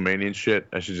watch WrestleMania and shit.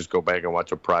 I should just go back and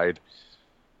watch a Pride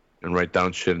and write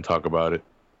down shit and talk about it.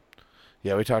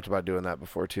 Yeah, we talked about doing that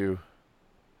before too.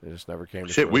 It just never came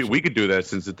to shit. fruition. We could do that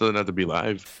since it doesn't have to be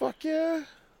live. Fuck yeah,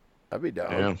 I'd be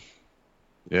down.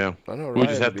 Yeah. I know. We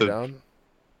just have to. Down.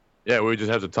 Yeah, we just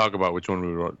have to talk about which one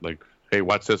we want. Like, hey,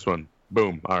 watch this one.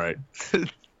 Boom. All right. Yep.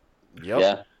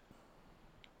 Yeah.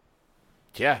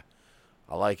 Yeah.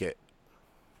 I like it.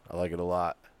 I like it a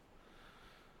lot.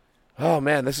 Oh,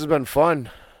 man, this has been fun,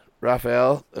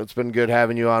 Rafael. It's been good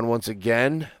having you on once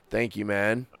again. Thank you,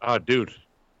 man. Oh, dude.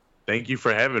 Thank you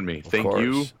for having me. Thank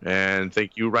you. And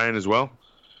thank you, Ryan, as well.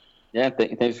 Yeah,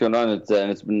 thanks for coming on.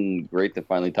 It's been great to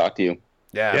finally talk to you.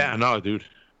 Yeah. Yeah, no, dude.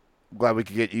 Glad we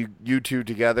could get you two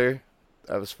together.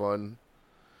 That was fun.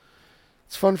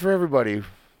 It's fun for everybody.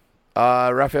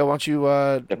 Rafael, why don't you...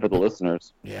 Except for the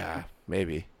listeners. Yeah,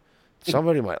 maybe.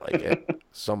 Somebody might like it.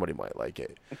 Somebody might like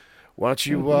it. Why don't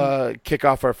you kick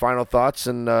off our final thoughts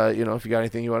and, if you got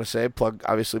anything you want to say,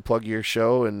 plug your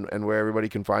show and where everybody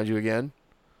can find you again.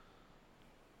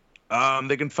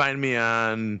 They can find me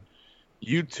on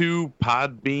YouTube,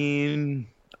 Podbean,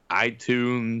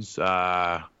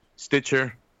 iTunes,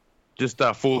 Stitcher, just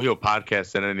Full Heel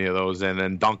Podcast and any of those, and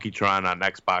then Donkeytron on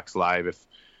Xbox Live. If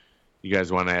you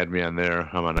guys want to add me on there,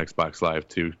 I'm on Xbox Live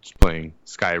too, just playing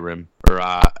Skyrim or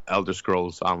Elder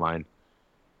Scrolls Online.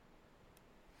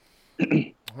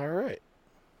 All right.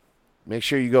 Make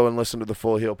sure you go and listen to the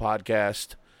Full Heel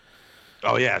Podcast.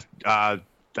 Oh, yeah. I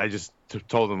just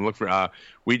told them, look for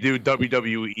we do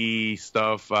WWE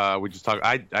stuff. We just talk.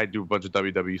 I do a bunch of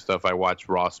WWE stuff. I watch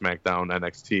Raw, SmackDown,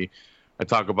 NXT. I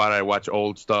talk about it. I watch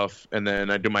old stuff. And then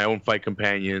I do my own fight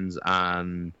companions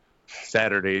on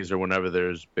Saturdays or whenever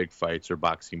there's big fights or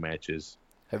boxing matches.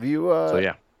 Have you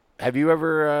yeah. Have you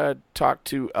ever talked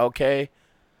to LK,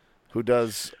 who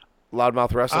does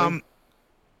Loudmouth Wrestling?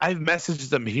 I've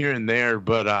messaged him here and there,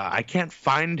 but I can't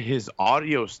find his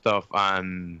audio stuff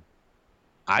on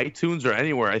iTunes or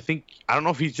anywhere. I don't know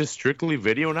if he's just strictly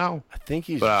video now. I think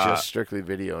he's just strictly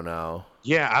video now.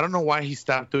 Yeah, I don't know why he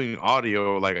stopped doing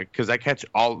audio, because I catch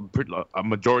a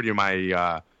majority of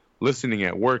my listening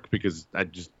at work because I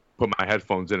just put my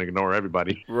headphones in and ignore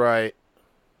everybody. Right.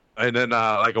 And then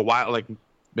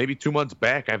maybe 2 months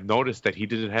back, I've noticed that he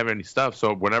didn't have any stuff.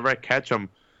 So whenever I catch him,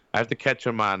 I have to catch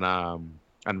him on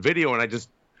video, and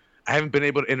I haven't been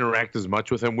able to interact as much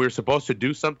with him. We're supposed to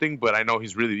do something, but I know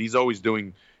he's always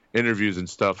doing interviews and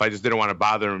stuff. I just didn't want to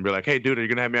bother him and be like, hey, dude, are you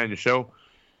going to have me on your show?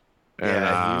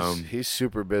 Yeah, he's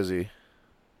super busy.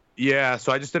 Yeah,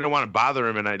 so I just didn't want to bother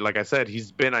him, and like I said,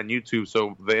 he's been on YouTube,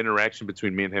 so the interaction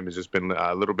between me and him has just been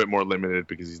a little bit more limited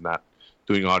because he's not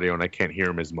doing audio, and I can't hear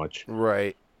him as much.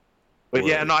 Right. But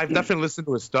yeah, no, I've definitely listened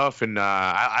to his stuff, and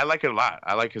I like it a lot.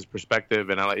 I like his perspective,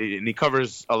 and he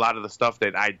covers a lot of the stuff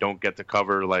that I don't get to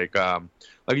cover, like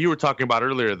you were talking about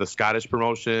earlier, the Scottish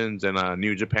promotions and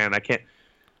New Japan.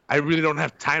 I really don't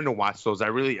have time to watch those. I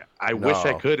wish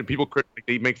I could, and people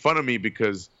they make fun of me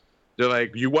because they're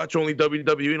like, you watch only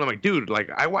WWE, and I'm like, dude,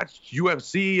 I watch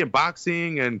UFC and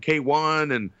boxing and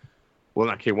K1 and well,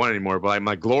 not K1 anymore, but I'm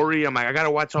like Glory. I'm like, I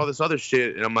gotta watch all this other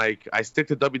shit, and I'm like, I stick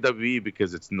to WWE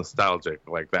because it's nostalgic.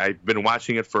 Like I've been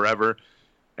watching it forever,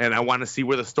 and I want to see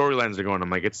where the storylines are going. I'm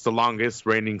like, it's the longest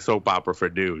reigning soap opera for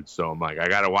dudes, so I'm like, I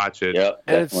gotta watch it. Yep,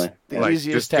 And it's definitely. the Like,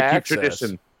 easiest just to keep access.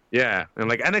 tradition. Yeah, and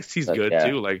like NXT's Like, good yeah.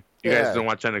 too. Like you Yeah. guys don't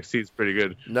watch NXT, it's pretty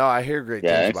good. No, I hear great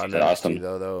Yeah, things about it's NXT awesome.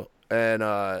 though. And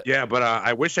Yeah, but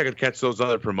I wish I could catch those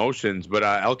other promotions. But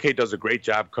LK does a great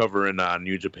job covering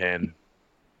New Japan.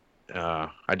 I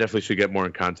definitely should get more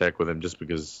in contact with him just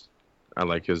because I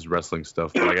like his wrestling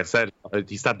stuff. But like I said,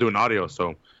 he stopped doing audio,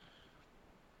 so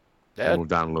I yeah,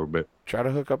 moved on a little bit. try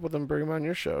to hook up with him, bring him on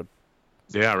your show.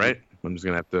 Yeah, right. I'm just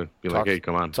gonna have to be like, hey,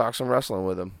 come on. Talk some wrestling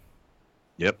with him.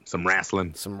 Yep, some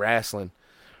wrestling. Some wrestling.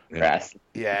 Brass.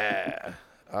 Yeah.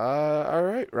 All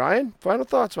right, Ryan. Final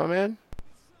thoughts, my man.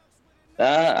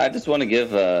 I just want to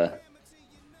give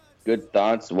good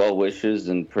thoughts, well wishes,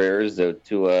 and prayers out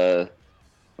to one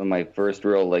of my first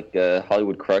real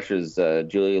Hollywood crushes,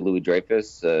 Julia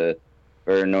Louis-Dreyfus,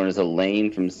 better known as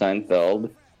Elaine from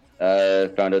Seinfeld.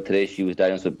 Found out today she was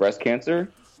diagnosed with breast cancer.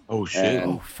 Oh shit!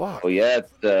 And- Oh fuck. Oh yeah,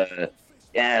 so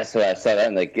I saw that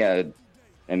and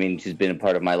I mean, she's been a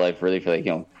part of my life really for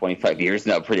 25 years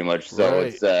now, pretty much. So Right.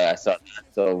 it's I saw that.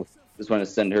 So just want to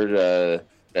send her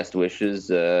best wishes.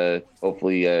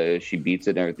 Hopefully she beats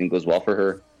it and everything goes well for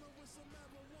her.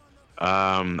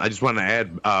 I just want to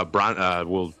add, I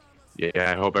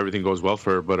hope everything goes well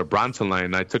for her. But a Bronson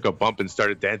line, I took a bump and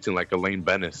started dancing like Elaine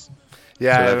Bennis.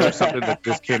 Yeah, So that's something that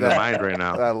just came to mind right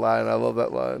now. that line. I love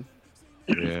that line.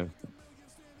 Yeah.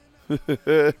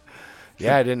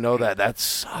 Yeah, I didn't know that. That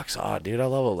sucks. Oh, dude, I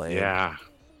love Elaine. Yeah.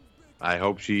 I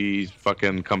hope she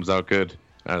fucking comes out good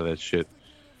out of that shit.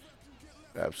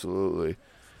 Absolutely.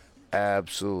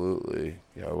 Absolutely.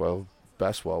 Yeah, well,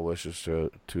 best well wishes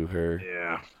to her.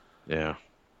 Yeah. Yeah.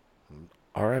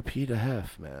 R.I.P. to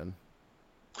Hef, man.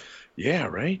 Yeah,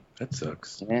 right? That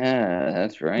sucks. Yeah,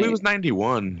 that's right. He was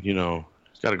 91, He's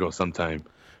got to go sometime.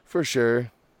 For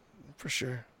sure. For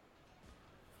sure.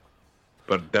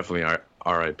 But definitely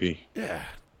R.I.P. Yeah,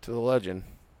 to the legend.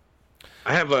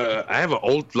 I have a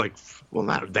old,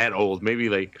 not that old,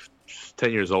 maybe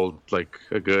 10 years old,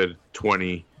 a good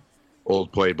 20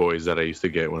 old Playboys that I used to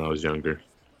get when I was younger.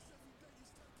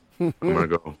 I'm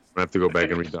gonna have to go back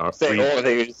and read the I thought you were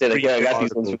just saying, I got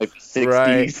these ones from the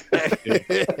 60s.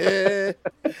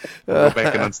 Go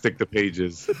back and unstick the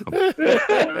pages.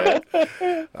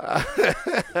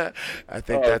 I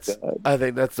think God. I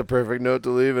think that's the perfect note to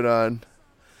leave it on.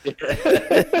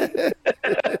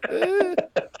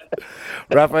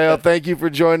 Rafael, thank you for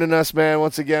joining us, man.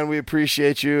 Once again, we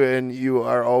appreciate you, and you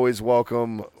are always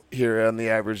welcome here on the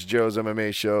Average Joe's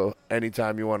MMA show.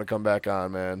 Anytime you want to come back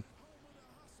on, man.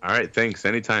 All right, thanks.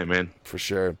 Anytime, man. For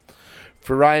sure.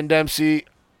 For Ryan Dempsey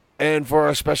and for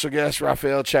our special guest,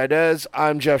 Rafael Chaidez,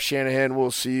 I'm Jeff Shanahan. We'll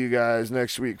see you guys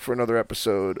next week for another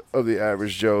episode of the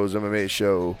Average Joe's MMA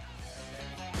show.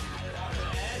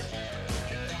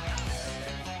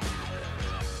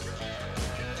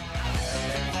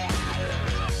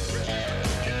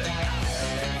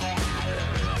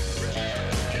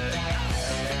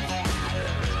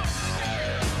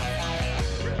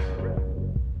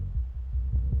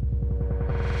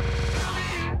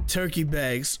 Turkey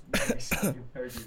bags.